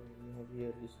 So we have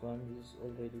here this one, this is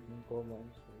already in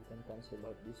common, so we can cancel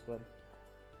out this one.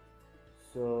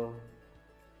 So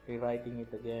rewriting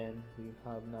it again, we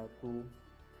have now 2f,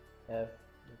 that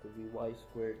will be y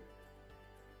squared,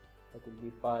 that will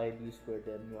be pi d squared,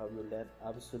 then you have your length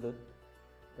absolute,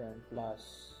 then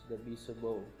plus the b sub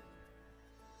o,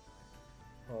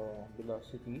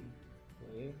 velocity,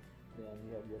 okay, then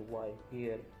you have your y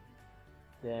here,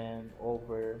 then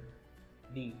over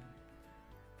d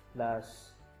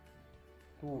plus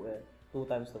 2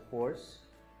 times the force,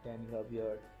 then you have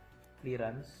your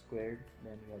clearance squared,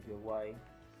 then you have your y,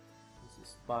 this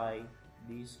is pi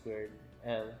d squared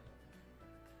L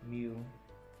mu,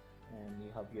 and you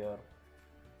have your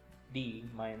d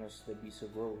minus the b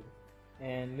sub o,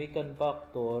 and we can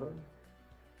factor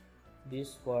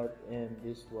this part and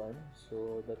this one,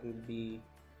 so that will be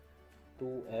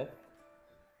 2f,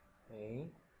 okay,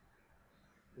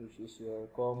 which is your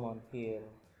common here,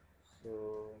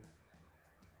 so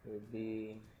it will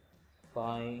be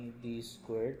pi d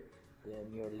squared,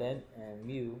 then your length and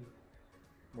mu,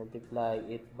 multiply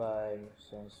it by,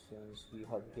 since we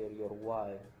have here your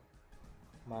y,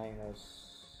 minus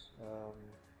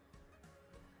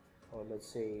or let's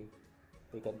say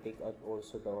we can take out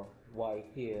also the y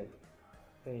here,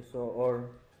 okay, so or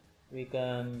we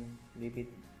can leave it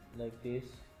like this,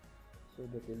 so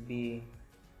that will be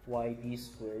y d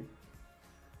squared.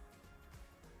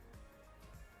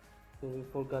 So we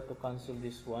forgot to cancel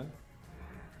this one,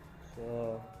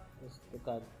 so let's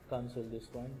cancel this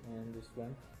one and this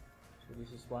one. So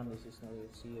this is 1, this is now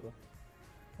 0.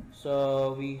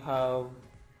 So we have,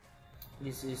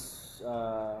 this is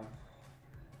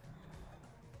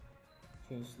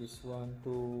change this one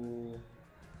to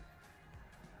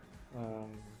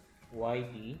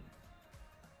yd,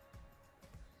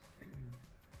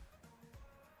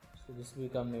 so this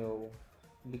become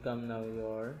now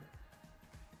your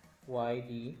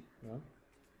yd, no?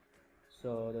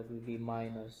 So that will be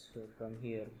minus, so from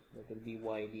here that will be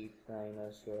yd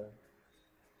minus your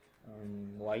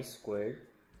y squared,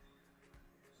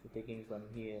 so taking from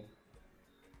here,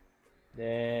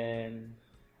 then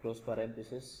close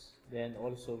parenthesis, then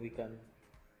also we can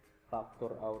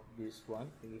factor out this one,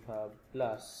 we have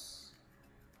plus,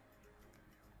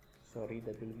 sorry,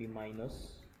 that will be minus,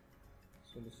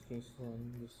 so let's change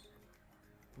one, this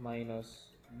minus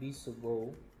b sub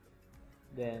o,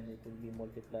 then it will be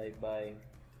multiplied by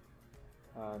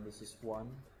this is 1,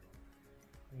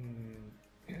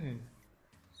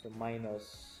 so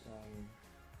minus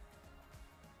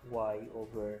y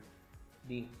over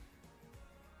d.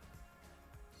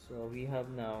 So we have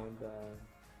now the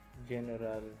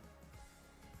general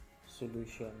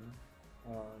solution,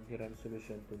 to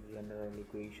the general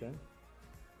equation,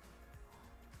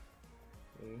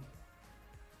 okay.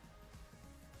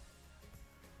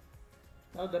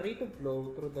 Now the rate of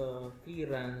flow through the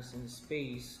clearance in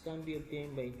space can be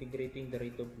obtained by integrating the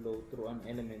rate of flow through an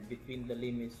element between the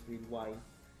limits with y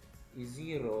is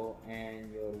 0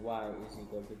 and your y is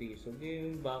equal to d. So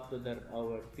going back to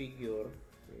our figure,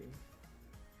 okay.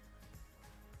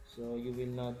 So you will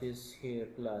notice here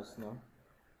plus, no?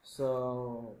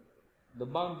 So the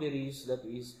boundaries that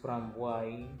is from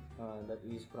y, that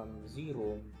is from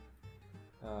 0,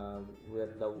 where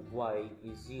the y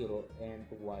is 0 and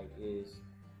y is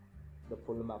the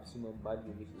full maximum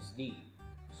value, which is d.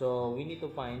 So we need to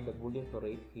find the volume flow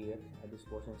rate here at this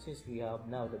portion, since we have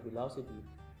now the velocity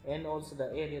and also the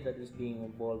area that is being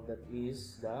involved, that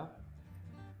is the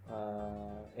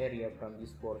area from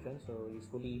this portion. So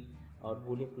usually our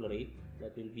volume flow rate,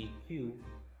 that will be Q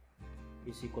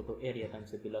is equal to area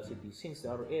times the velocity. Since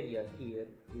our area here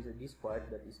is at this part,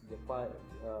 that is the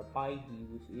pi d,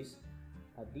 which is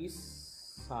at this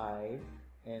side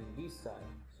and this side,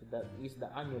 so that is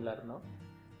the annular, no?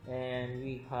 And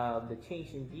we have the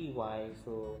change in dy,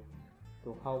 so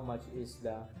how much is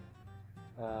the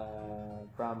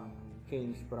from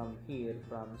change from here,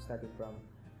 from starting from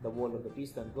the wall of the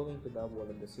piston going to the wall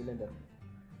of the cylinder.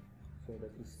 So that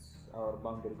is our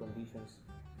boundary conditions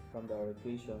from the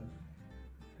equation.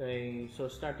 Okay, so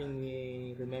starting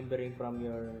remembering from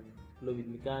your fluid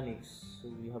mechanics, so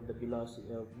we have the velocity,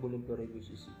 volume flow rate,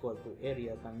 which is equal to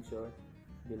area times your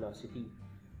velocity.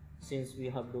 Since we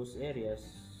have those areas,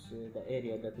 the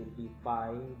area that will be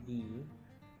pi d.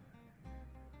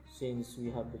 Since we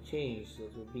have the change,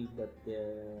 so be that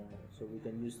so we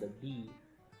can use the d,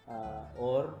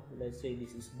 or let's say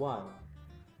this is y,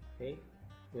 okay,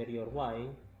 where your y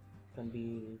can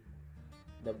be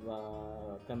the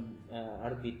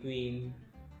are between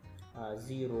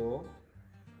 0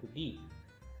 to d.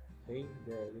 Okay,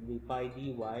 will be pi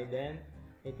dy, then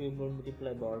it will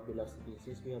multiply by our velocity,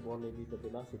 since we have already the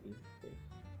velocity. Okay,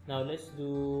 now let's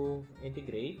do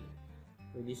integrate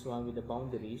with this one with the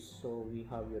boundaries. So we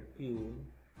have your q.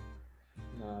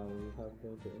 Now we have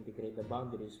going to integrate the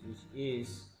boundaries, which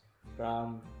is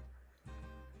from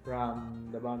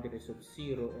the boundaries of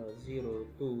 0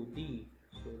 to d,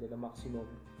 so that the maximum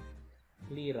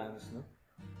clearance, no?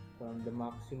 From the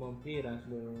maximum clearance,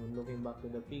 looking back to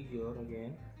the figure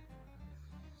again,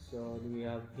 so we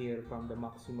have here from the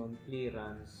maximum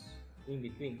clearance in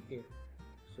between here,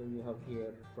 so you have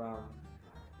here from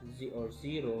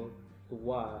 0 to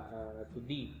y to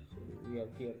d, so we have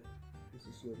here, this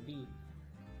is your d.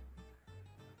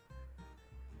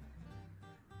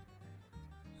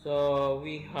 So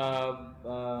we have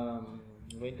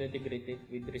going to integrate it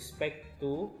with respect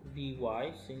to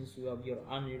dy, since you have your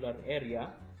annular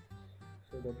area,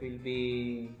 so that will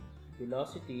be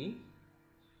velocity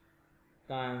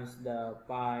times the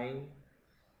pi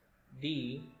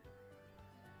d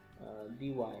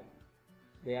dy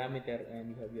diameter, and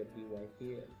you have your dy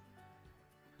here.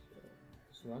 So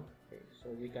this one, okay, so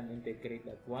we can integrate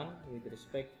that one with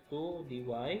respect to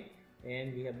dy,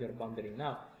 and we have your boundary.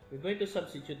 Now we're going to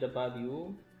substitute the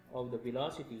value of the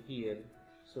velocity here,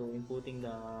 so inputting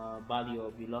the value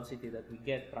of velocity that we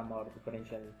get from our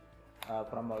differential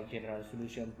from our general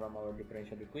solution from our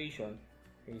differential equation.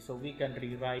 Okay, so we can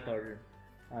rewrite our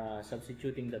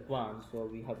substituting that one. So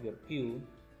we have your q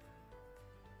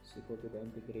is equal to the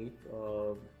integrate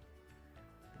of,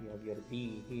 you have your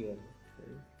d here,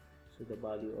 okay, so the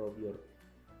value of your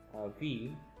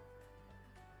v,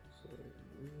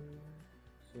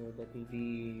 so that will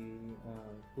be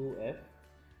 2f.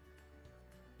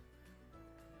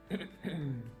 So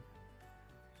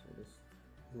let's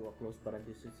do a close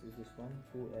parenthesis, is this one,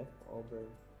 2f over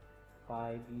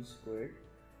pi d squared,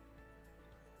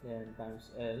 then times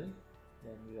L,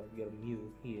 then you have your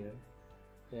mu here,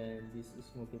 then this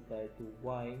is multiplied to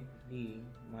y d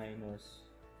minus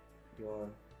your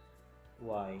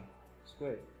y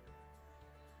squared,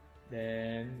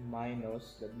 then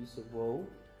minus the v sub rho,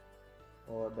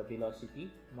 or the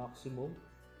velocity maximum,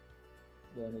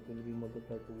 then it will be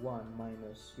multiplied to 1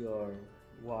 minus your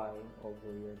y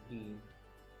over your d,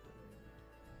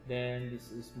 then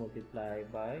this is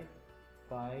multiplied by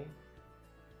pi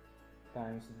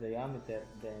times the diameter,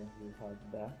 then you have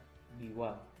the dy.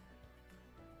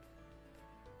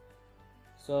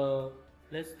 So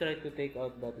let's try to take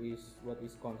out that is what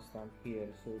is constant here.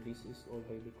 So this is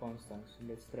already constant, so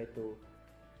let's try to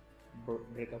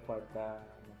break apart the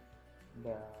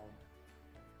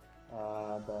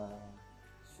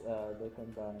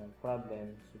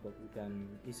problem, so that we can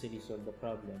easily solve the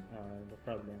problem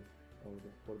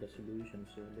for the solution.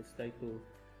 So let's try to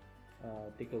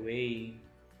take away,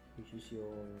 which is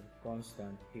your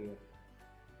constant here.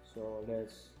 So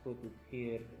let's put it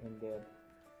here, and there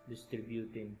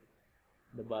distributing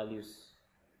the values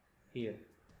here.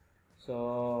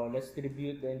 So let's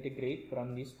distribute the integrate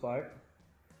from this part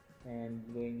and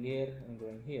going here and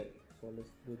going here. So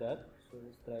let's do that. So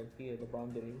let's try here the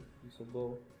boundary. So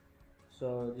go.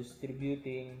 So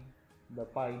distributing the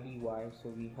pi dy. So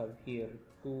we have here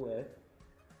 2f.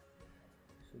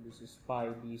 So this is pi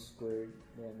d squared.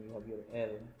 Then you have your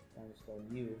L times the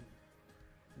mu.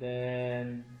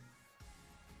 Then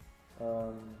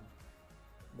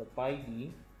the pi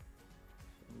d.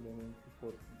 So I'm going to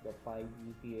put the pi d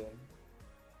here.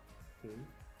 Okay,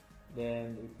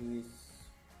 then it is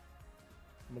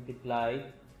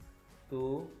multiplied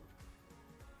to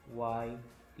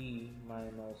yt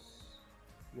minus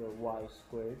your y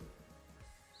squared.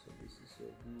 So this is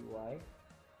your dy.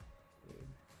 Okay,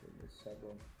 so let's have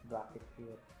a bracket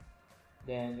here.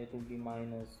 Then it will be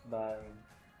minus by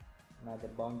another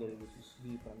boundary, which is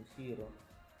b from 0.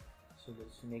 So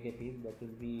that's negative. That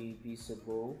will be b sub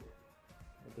o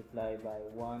multiplied by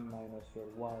 1 minus your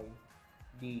y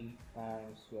d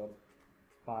times your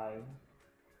pi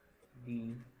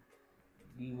d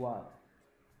dy.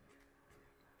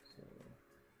 So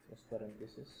just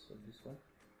parenthesis of this one.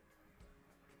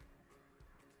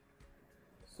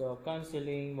 So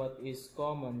cancelling what is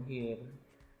common here.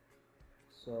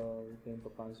 So we're going to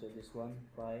cancel this one,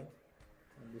 pi,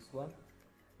 and this one,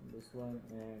 and this one,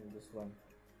 and this one.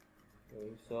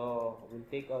 Okay, so we'll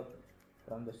take out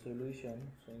from the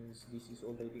solution, since this is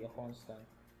already a constant,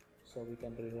 so we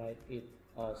can rewrite it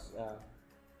as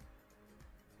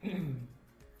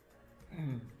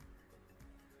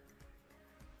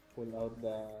pull out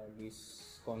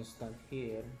this constant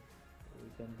here. We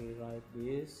can rewrite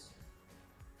this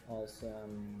as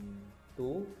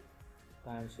 2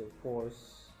 times your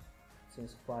force.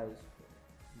 Since pi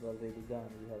is already done,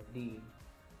 we have d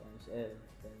times l,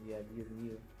 then we have u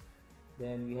mu.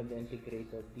 Then we have the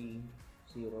integrator d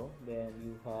 0, then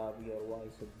you have your y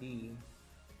sub d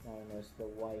minus the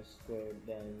y squared,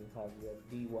 then you have your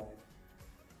dy.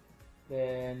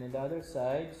 Then on the other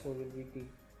side, so we'll be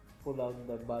pull out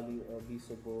the value of b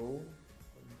sub o,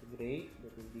 integrate,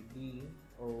 that will be d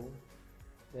o.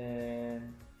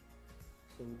 Then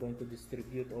so we're going to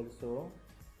distribute also.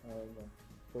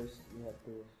 First we have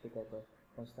to take out the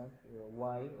constant,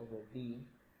 y over d.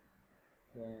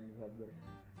 Then we have the,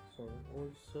 so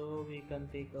also we can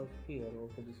take out here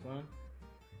also this one.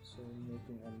 So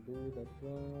making undo that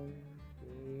one.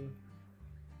 Okay.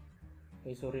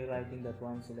 Okay, so rewriting that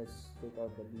one. So let's take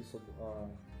out the b sub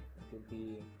it will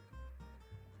be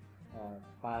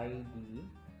pi d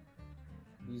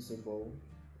b sub o.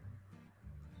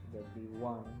 So that be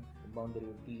 1. The boundary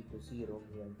of d to 0.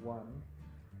 We have 1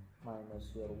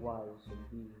 minus your y sub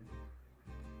d.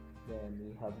 Then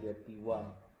we have your t1.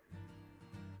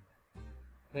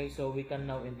 Okay, so we can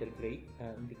now integrate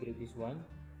this one.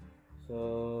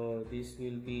 So this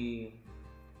will be,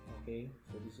 okay,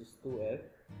 so this is 2f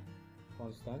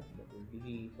constant, that will be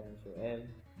d times your l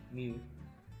mu.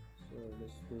 So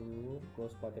let's do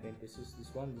close parenthesis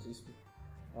this one. This is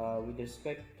with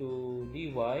respect to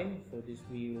dy, so this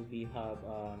we will be have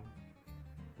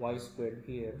y squared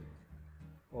here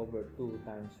over 2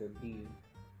 times your d.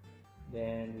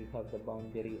 Then we have the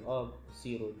boundary of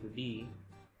 0 to d.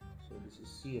 So this is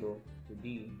 0 to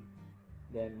d.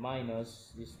 Then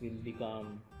minus, this will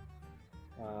become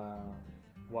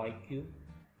y cubed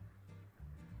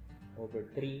over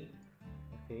 3.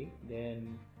 Okay,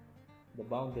 then the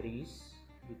boundaries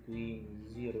between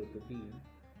 0 to d.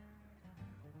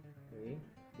 Okay,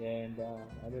 then the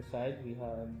other side we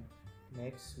have,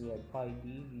 next we have pi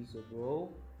d b sub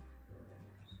o.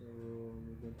 So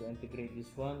we're going to integrate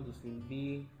this one. This will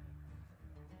be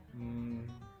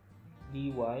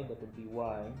dy, that will be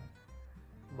y,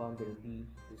 boundary d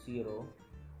to 0.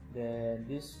 Then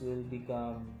this will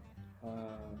become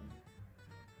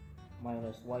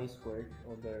minus y squared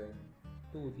over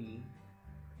 2d.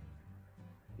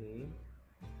 Okay,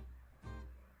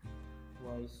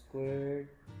 y squared.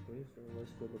 Okay, so y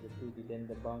squared over 2d. Then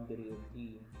the boundary of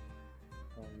d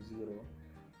and 0.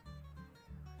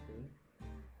 Okay.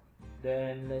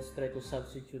 Then let's try to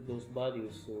substitute those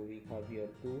values. So we have your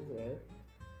 2f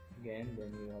again, then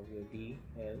we have your d,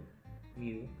 l,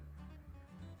 mu.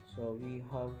 So we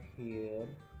have here,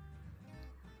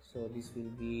 so this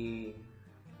will be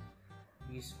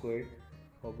b squared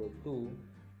over 2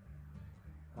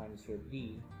 times your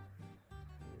d.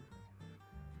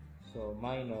 So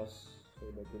minus, so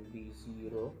that will be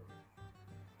 0.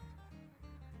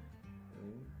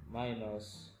 Okay.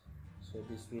 Minus, so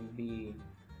this will be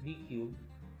d cubed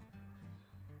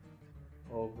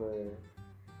over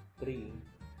 3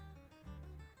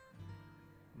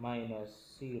 minus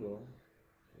 0.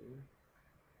 Okay.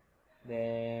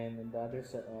 Then on the other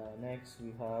side, next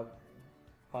we have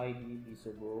pi d b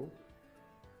sub o.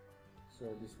 So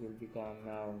this will become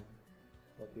now,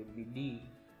 that will be d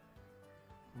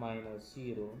minus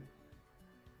 0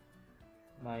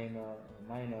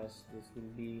 minus this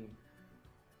will be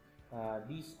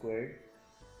d squared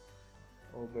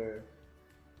over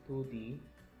 2d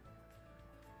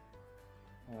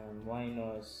and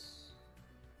minus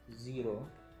 0.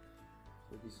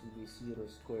 So this will be 0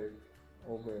 squared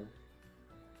over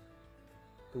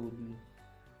 2d.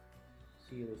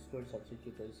 0 squared,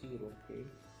 substitute as 0, okay.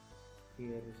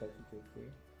 Here we substitute, okay.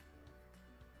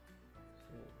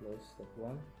 So close that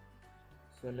one.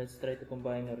 So let's try to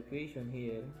combine our equation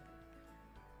here.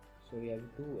 So we have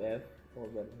 2f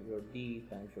over your d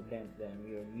times your length, then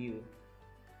your mu.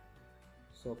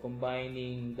 So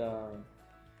combining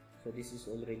so this is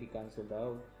already cancelled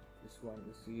out. This one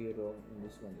is 0 and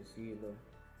this one is 0.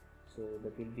 So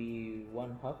that will be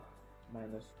 1/2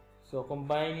 minus. So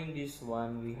combining this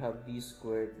one, we have d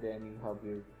squared, then you have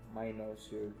your minus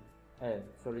your,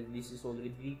 sorry, this is already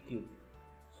d cubed.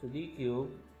 So d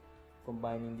cubed,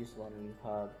 combining this one, we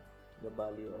have the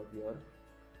value of your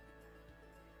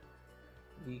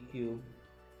d cubed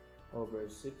over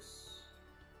 6.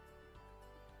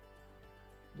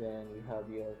 Then we have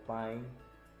your pi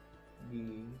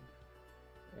d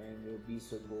and your b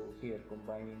sub here,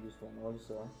 combining this one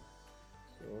also.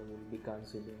 So we'll be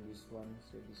cancelling this one,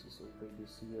 so this is already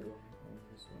 0 and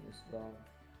this one is gone.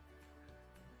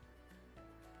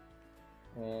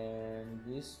 And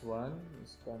this one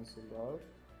is cancelled out.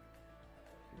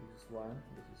 This one,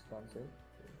 this is cancelled.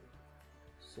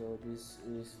 So this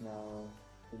is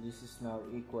now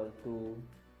equal to,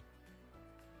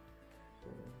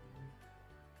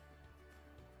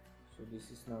 so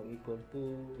this is now equal to,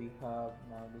 we have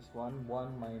now this 1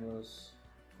 minus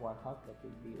 1/2, that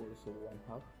will be also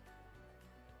 1/2.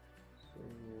 So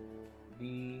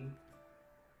d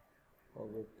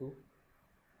over 2,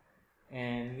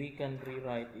 and we can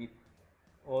rewrite it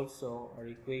also, our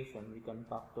equation, we can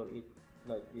factor it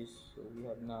like this. So we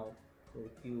have now for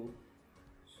q,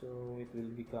 so it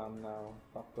will become now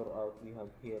factor out, we have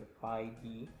here pi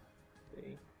d,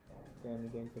 okay. Then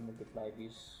we're going to multiply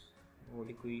this whole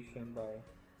equation by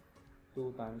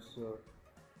 2 times your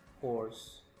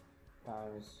force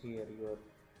times here your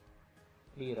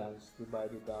clearance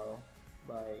divided out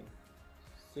by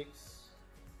 6,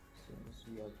 since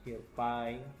we have here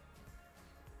pi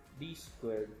d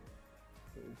squared,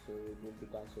 okay. So it will be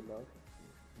cancelled out,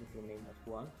 it will remain as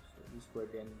 1. So d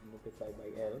squared then multiplied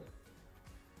by L,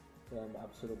 then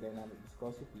absolute dynamic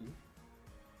viscosity.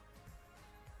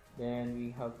 Then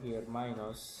we have here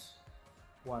minus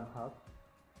 1/2,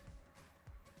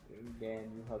 okay.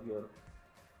 Then you have your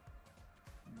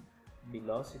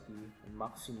velocity and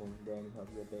maximum, then you have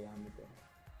your diameter,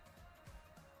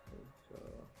 okay.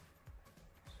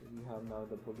 So we have now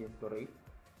the volume flow rate.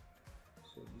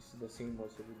 So this is the same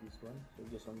also with this one, so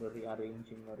just on the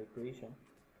rearranging our equation,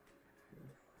 okay.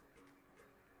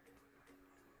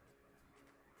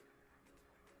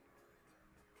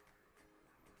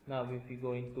 Now if we're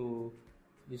going to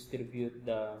distribute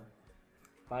the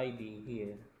pi d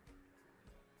here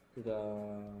to the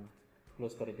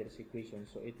closed parenthesis equation,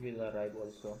 so it will arrive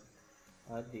also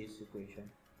at this equation.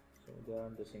 So they are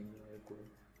on the same equal.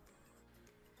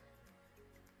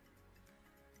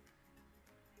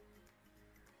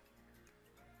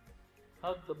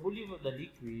 Now the volume of the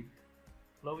liquid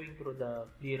flowing through the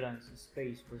clearance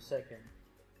space per second.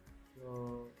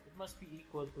 So it must be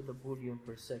equal to the volume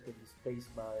per second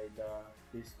displaced by the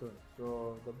piston.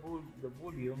 So the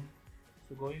volume,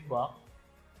 so going back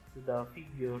to the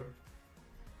figure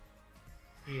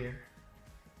here,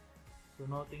 so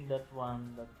noting that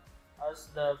one, that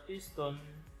as the piston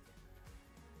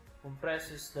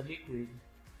compresses the liquid,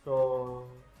 so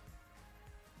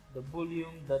the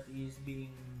volume that is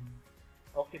being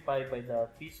occupied by the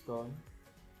piston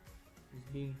is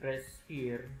being pressed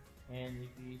here, and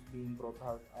it is being brought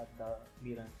out at the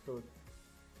clearance. So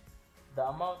the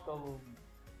amount of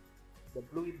the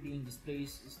fluid being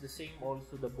displaced is the same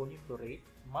also, the volume flow rate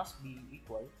must be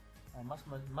equal, and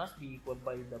must be equal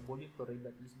by the volume flow rate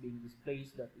that is being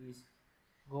displaced, that is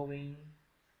going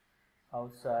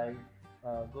outside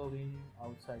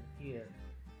here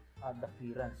at the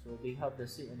clearance. So they have the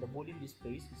same, and the volume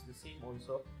displaced is the same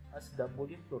also as the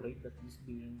volume flow rate that is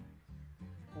being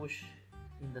pushed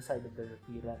in the side of the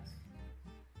clearance.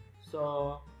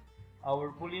 So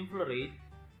our volume flow rate,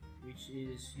 which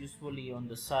is usually on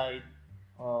the side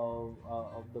of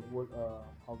the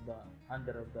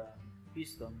under of the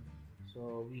piston,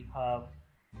 so we have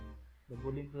the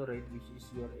volume flow rate, which is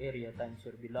your area times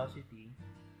your velocity,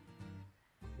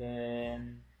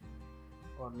 then,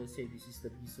 or let's say this is the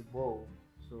B sub O,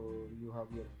 so you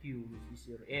have your Q, which is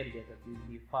your area, that will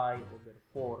be pi over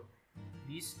 4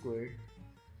 d squared,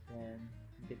 and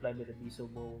multiplied by the B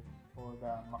sub O for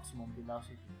the maximum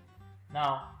velocity.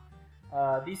 Now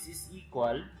this is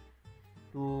equal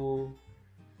to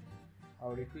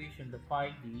our equation, the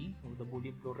pi d, or the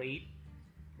volume flow rate,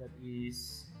 that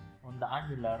is on the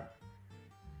annular.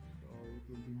 So it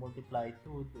will be multiplied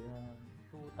to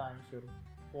 2 times your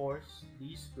force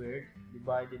d squared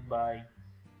divided by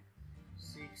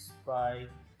 6 pi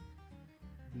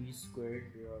d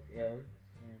squared of L,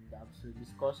 and the absolute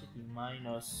viscosity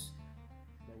minus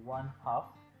the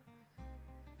 1/2,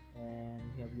 and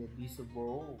you have your d sub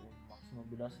O, maximum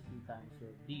velocity, times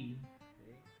your d.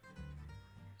 Okay.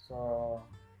 So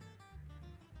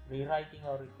rewriting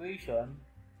our equation,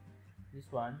 this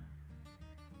one,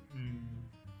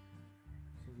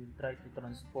 so we'll try to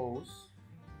transpose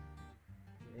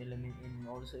and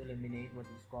also eliminate what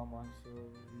is common. So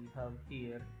we have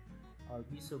here our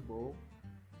d sub O,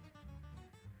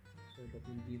 so that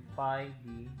will be pi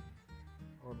d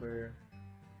over,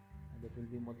 and that will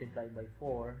be multiplied by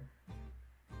 4,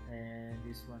 and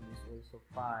this one is also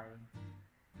pi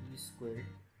d squared.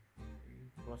 Okay,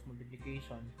 cross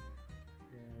multiplication,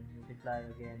 then multiply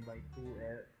again by 2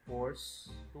 fourths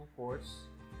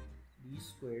d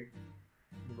squared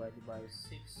divided by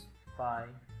 6 pi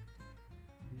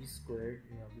d squared.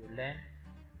 You have your length,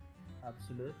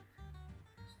 absolute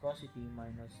viscosity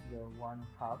minus the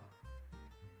 1/2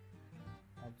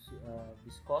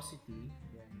 viscosity,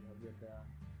 then you have your the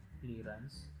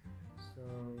clearance. So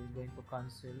we're going to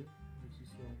cancel, which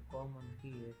is your common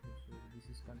here, so this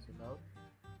is cancelled out,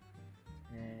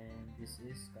 and this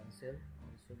is cancelled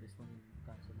also, this one will be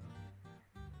cancelled out.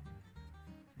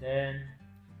 Then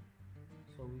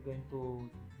so we're going to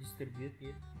distribute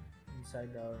it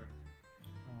inside our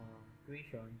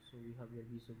equation. So we have your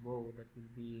d sub O, that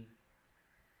will be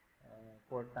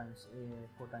 4 times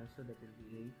 2, that will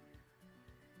be 8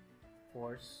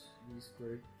 fourths d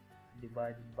squared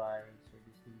divided by, so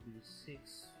this will be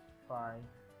 6 pi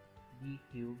d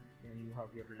cubed, then you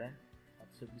have your length,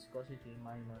 absolute viscosity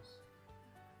minus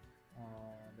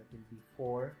that will be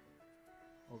 4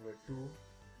 over 2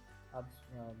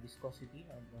 viscosity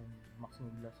and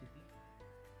maximum velocity,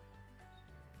 so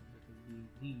that will be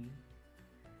d,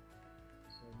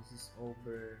 so this is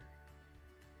over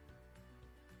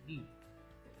d.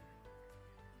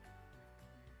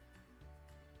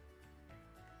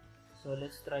 So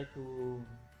let's try to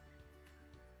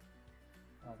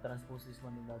transpose this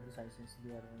one in the other side since they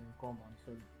are in common.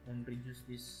 So and reduce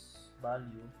this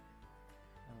value.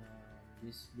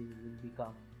 This will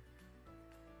become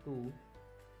 2,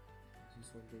 which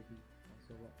is already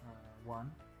also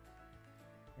 1,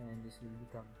 and this will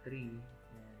become 3,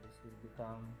 and this will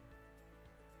become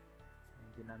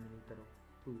denominator of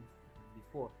 2, will be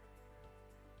 4.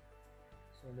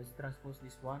 So let's transpose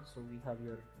this one. So we have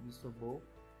your d sub O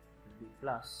will be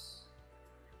plus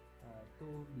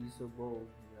 2 d sub O,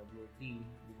 you have your d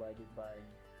divided by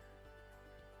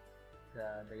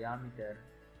the diameter,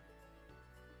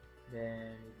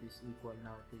 then it is equal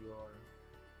now to your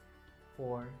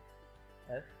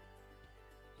 4f,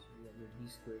 so we have your d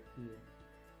squared here,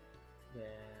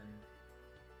 then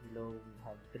below we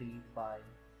have 3 pi,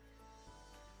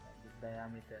 the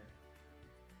diameter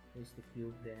is the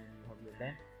cube, then you have your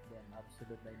length, then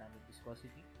absolute dynamic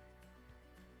viscosity.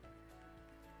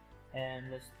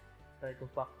 And let's try to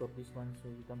factor this one, so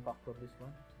we can factor this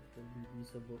one. So it will be d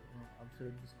sub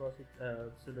absolute viscosity,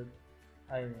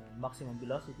 maximum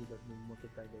velocity, that will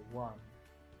multiply by 1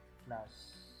 plus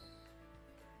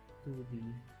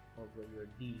 2d over your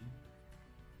d,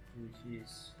 which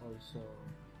is also,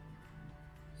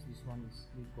 this one is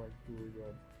equal to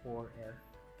your 4f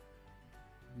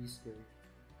d squared.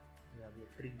 You have your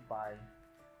 3 pi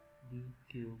d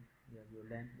cubed, you have your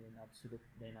length, and absolute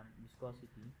dynamic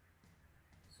viscosity.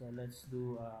 So let's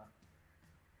do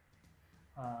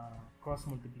cross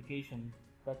multiplication,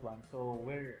 that one. So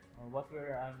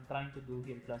I'm trying to do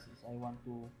here, class, is I want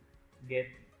to get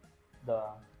the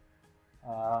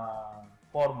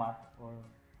format, or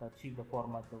to achieve the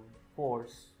format of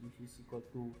force, which is equal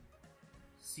to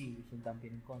c, which is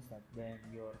dampening constant, then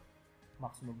your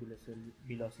maximum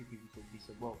velocity, which is d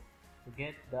sub O, to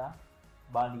get the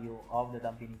value of the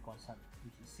dampening constant,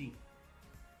 which is c.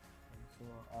 So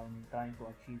I'm trying to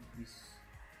achieve this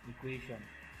equation.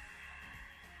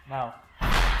 Now,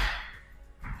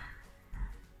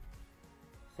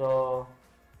 so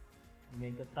we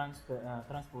make a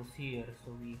transpose here.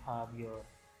 So we have your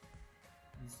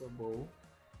d sub O,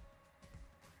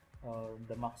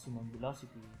 the maximum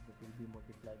velocity, that will be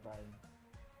multiplied by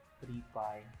 3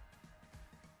 pi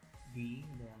d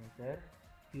diameter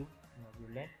cube, you have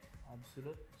your length,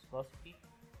 absolute viscosity,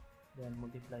 then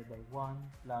multiplied by 1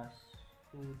 plus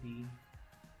 2d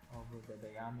over the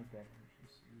diameter, which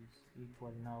is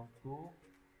equal now to,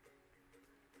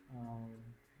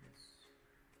 let's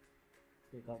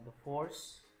take out the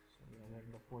force, so we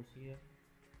have the force here,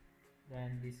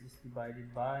 then this is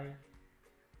divided by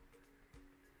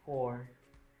 4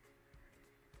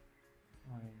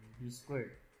 d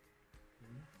squared.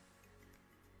 Okay.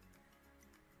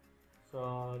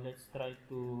 So let's try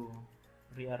to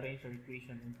rearrange our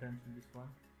equation in terms of this one,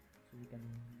 so we can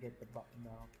get the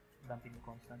damping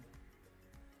constant.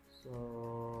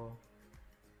 So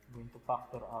I'm going to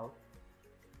factor out.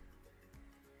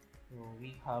 So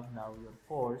we have now your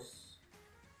force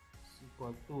is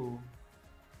equal to,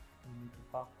 we need to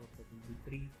factor, that will be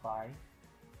 3 pi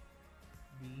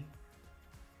d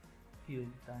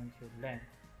cubed times your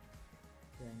length.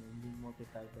 Then we will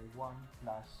multiply by 1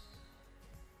 plus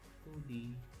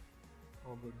 2d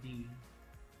over d.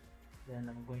 Then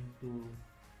I'm going to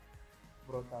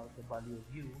brought out the value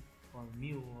of u, or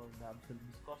mu, or the absolute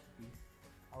viscosity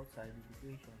outside the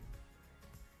equation.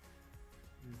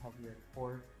 You have your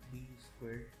 4d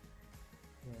squared,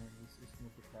 then this is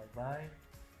multiplied by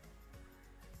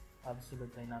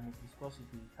absolute dynamic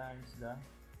viscosity times the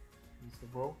is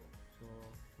above. So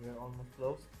we are almost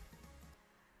close.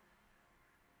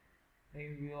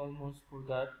 And we almost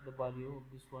forgot the value of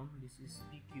this one. This is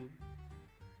d cubed.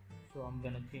 So I'm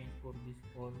gonna change for this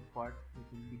whole part, it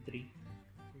will be 3.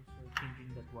 Okay, so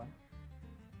changing that one.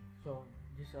 So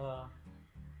just a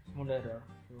small error.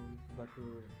 So we forgot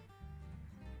to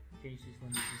change this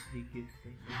one. This is d cubed.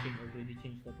 Okay, so we can already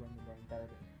change that one in the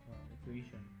entire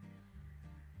equation.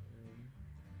 Okay.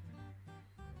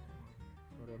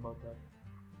 Sorry about that.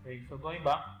 Okay, so going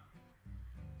back.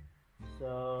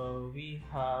 So we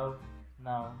have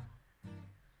now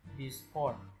this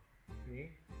form.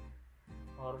 Okay.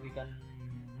 Or we can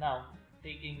now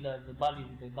taking the value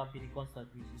of the damping constant,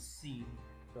 which is c,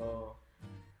 so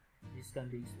this can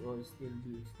be or still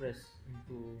be expressed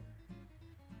into,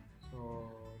 so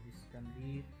this can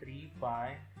be 3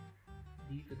 pi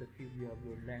d to the cube. You have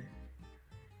your length,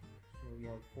 so you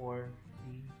have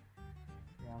 4d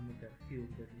diameter cube,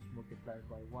 that is multiplied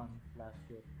by 1 plus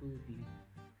your 2d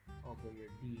over your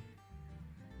d,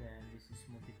 then this is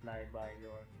multiplied by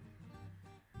your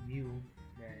mu,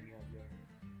 then you have your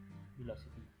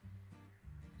velocity.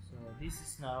 So this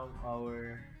is now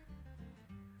our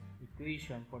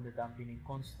equation for the damping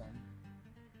constant,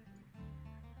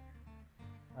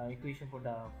 equation for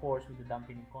the force with the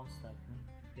damping constant,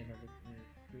 general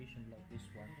equation like this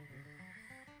one.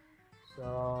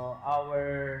 So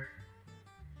our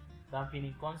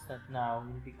damping constant now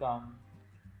will become,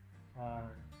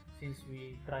 since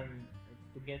we try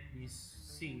to get this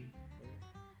c,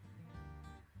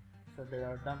 so there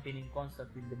are damping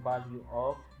constant with the value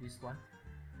of this one,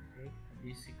 okay,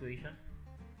 this equation.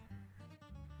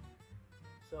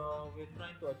 So we're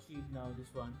trying to achieve now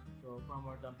this one. So from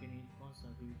our damping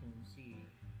constant, we can see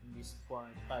in this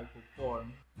type of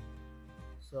form.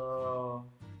 So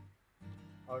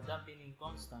our damping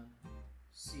constant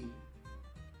c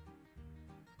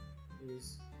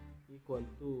is equal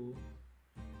to,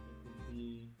 it will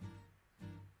be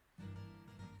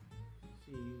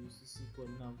c is equal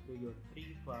now to your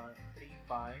 3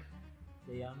 pi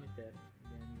diameter,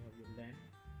 then you have your length,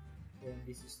 then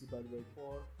this is divided by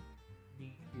 4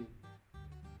 d cubed,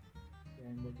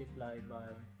 then multiplied by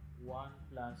 1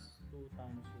 plus 2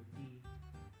 times your d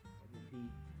over d.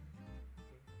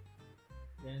 Okay.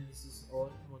 Then this is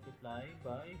all multiplied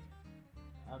by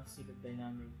absolute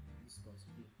dynamic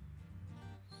viscosity.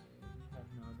 So we have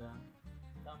now the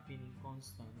damping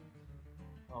constant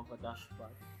of a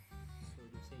dashpot. So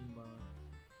the same, for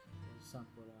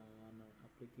example, an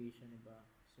application of a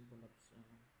simple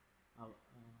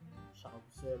shock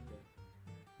absorber.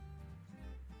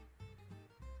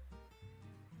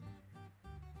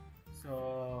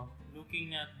 So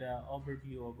looking at the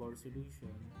overview of our solution,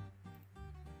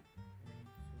 okay,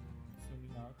 so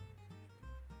zooming out,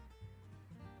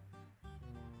 so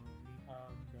we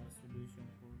have the solution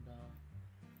for the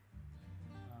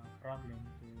problem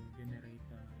to generate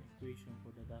the equation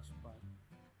for the dashpot.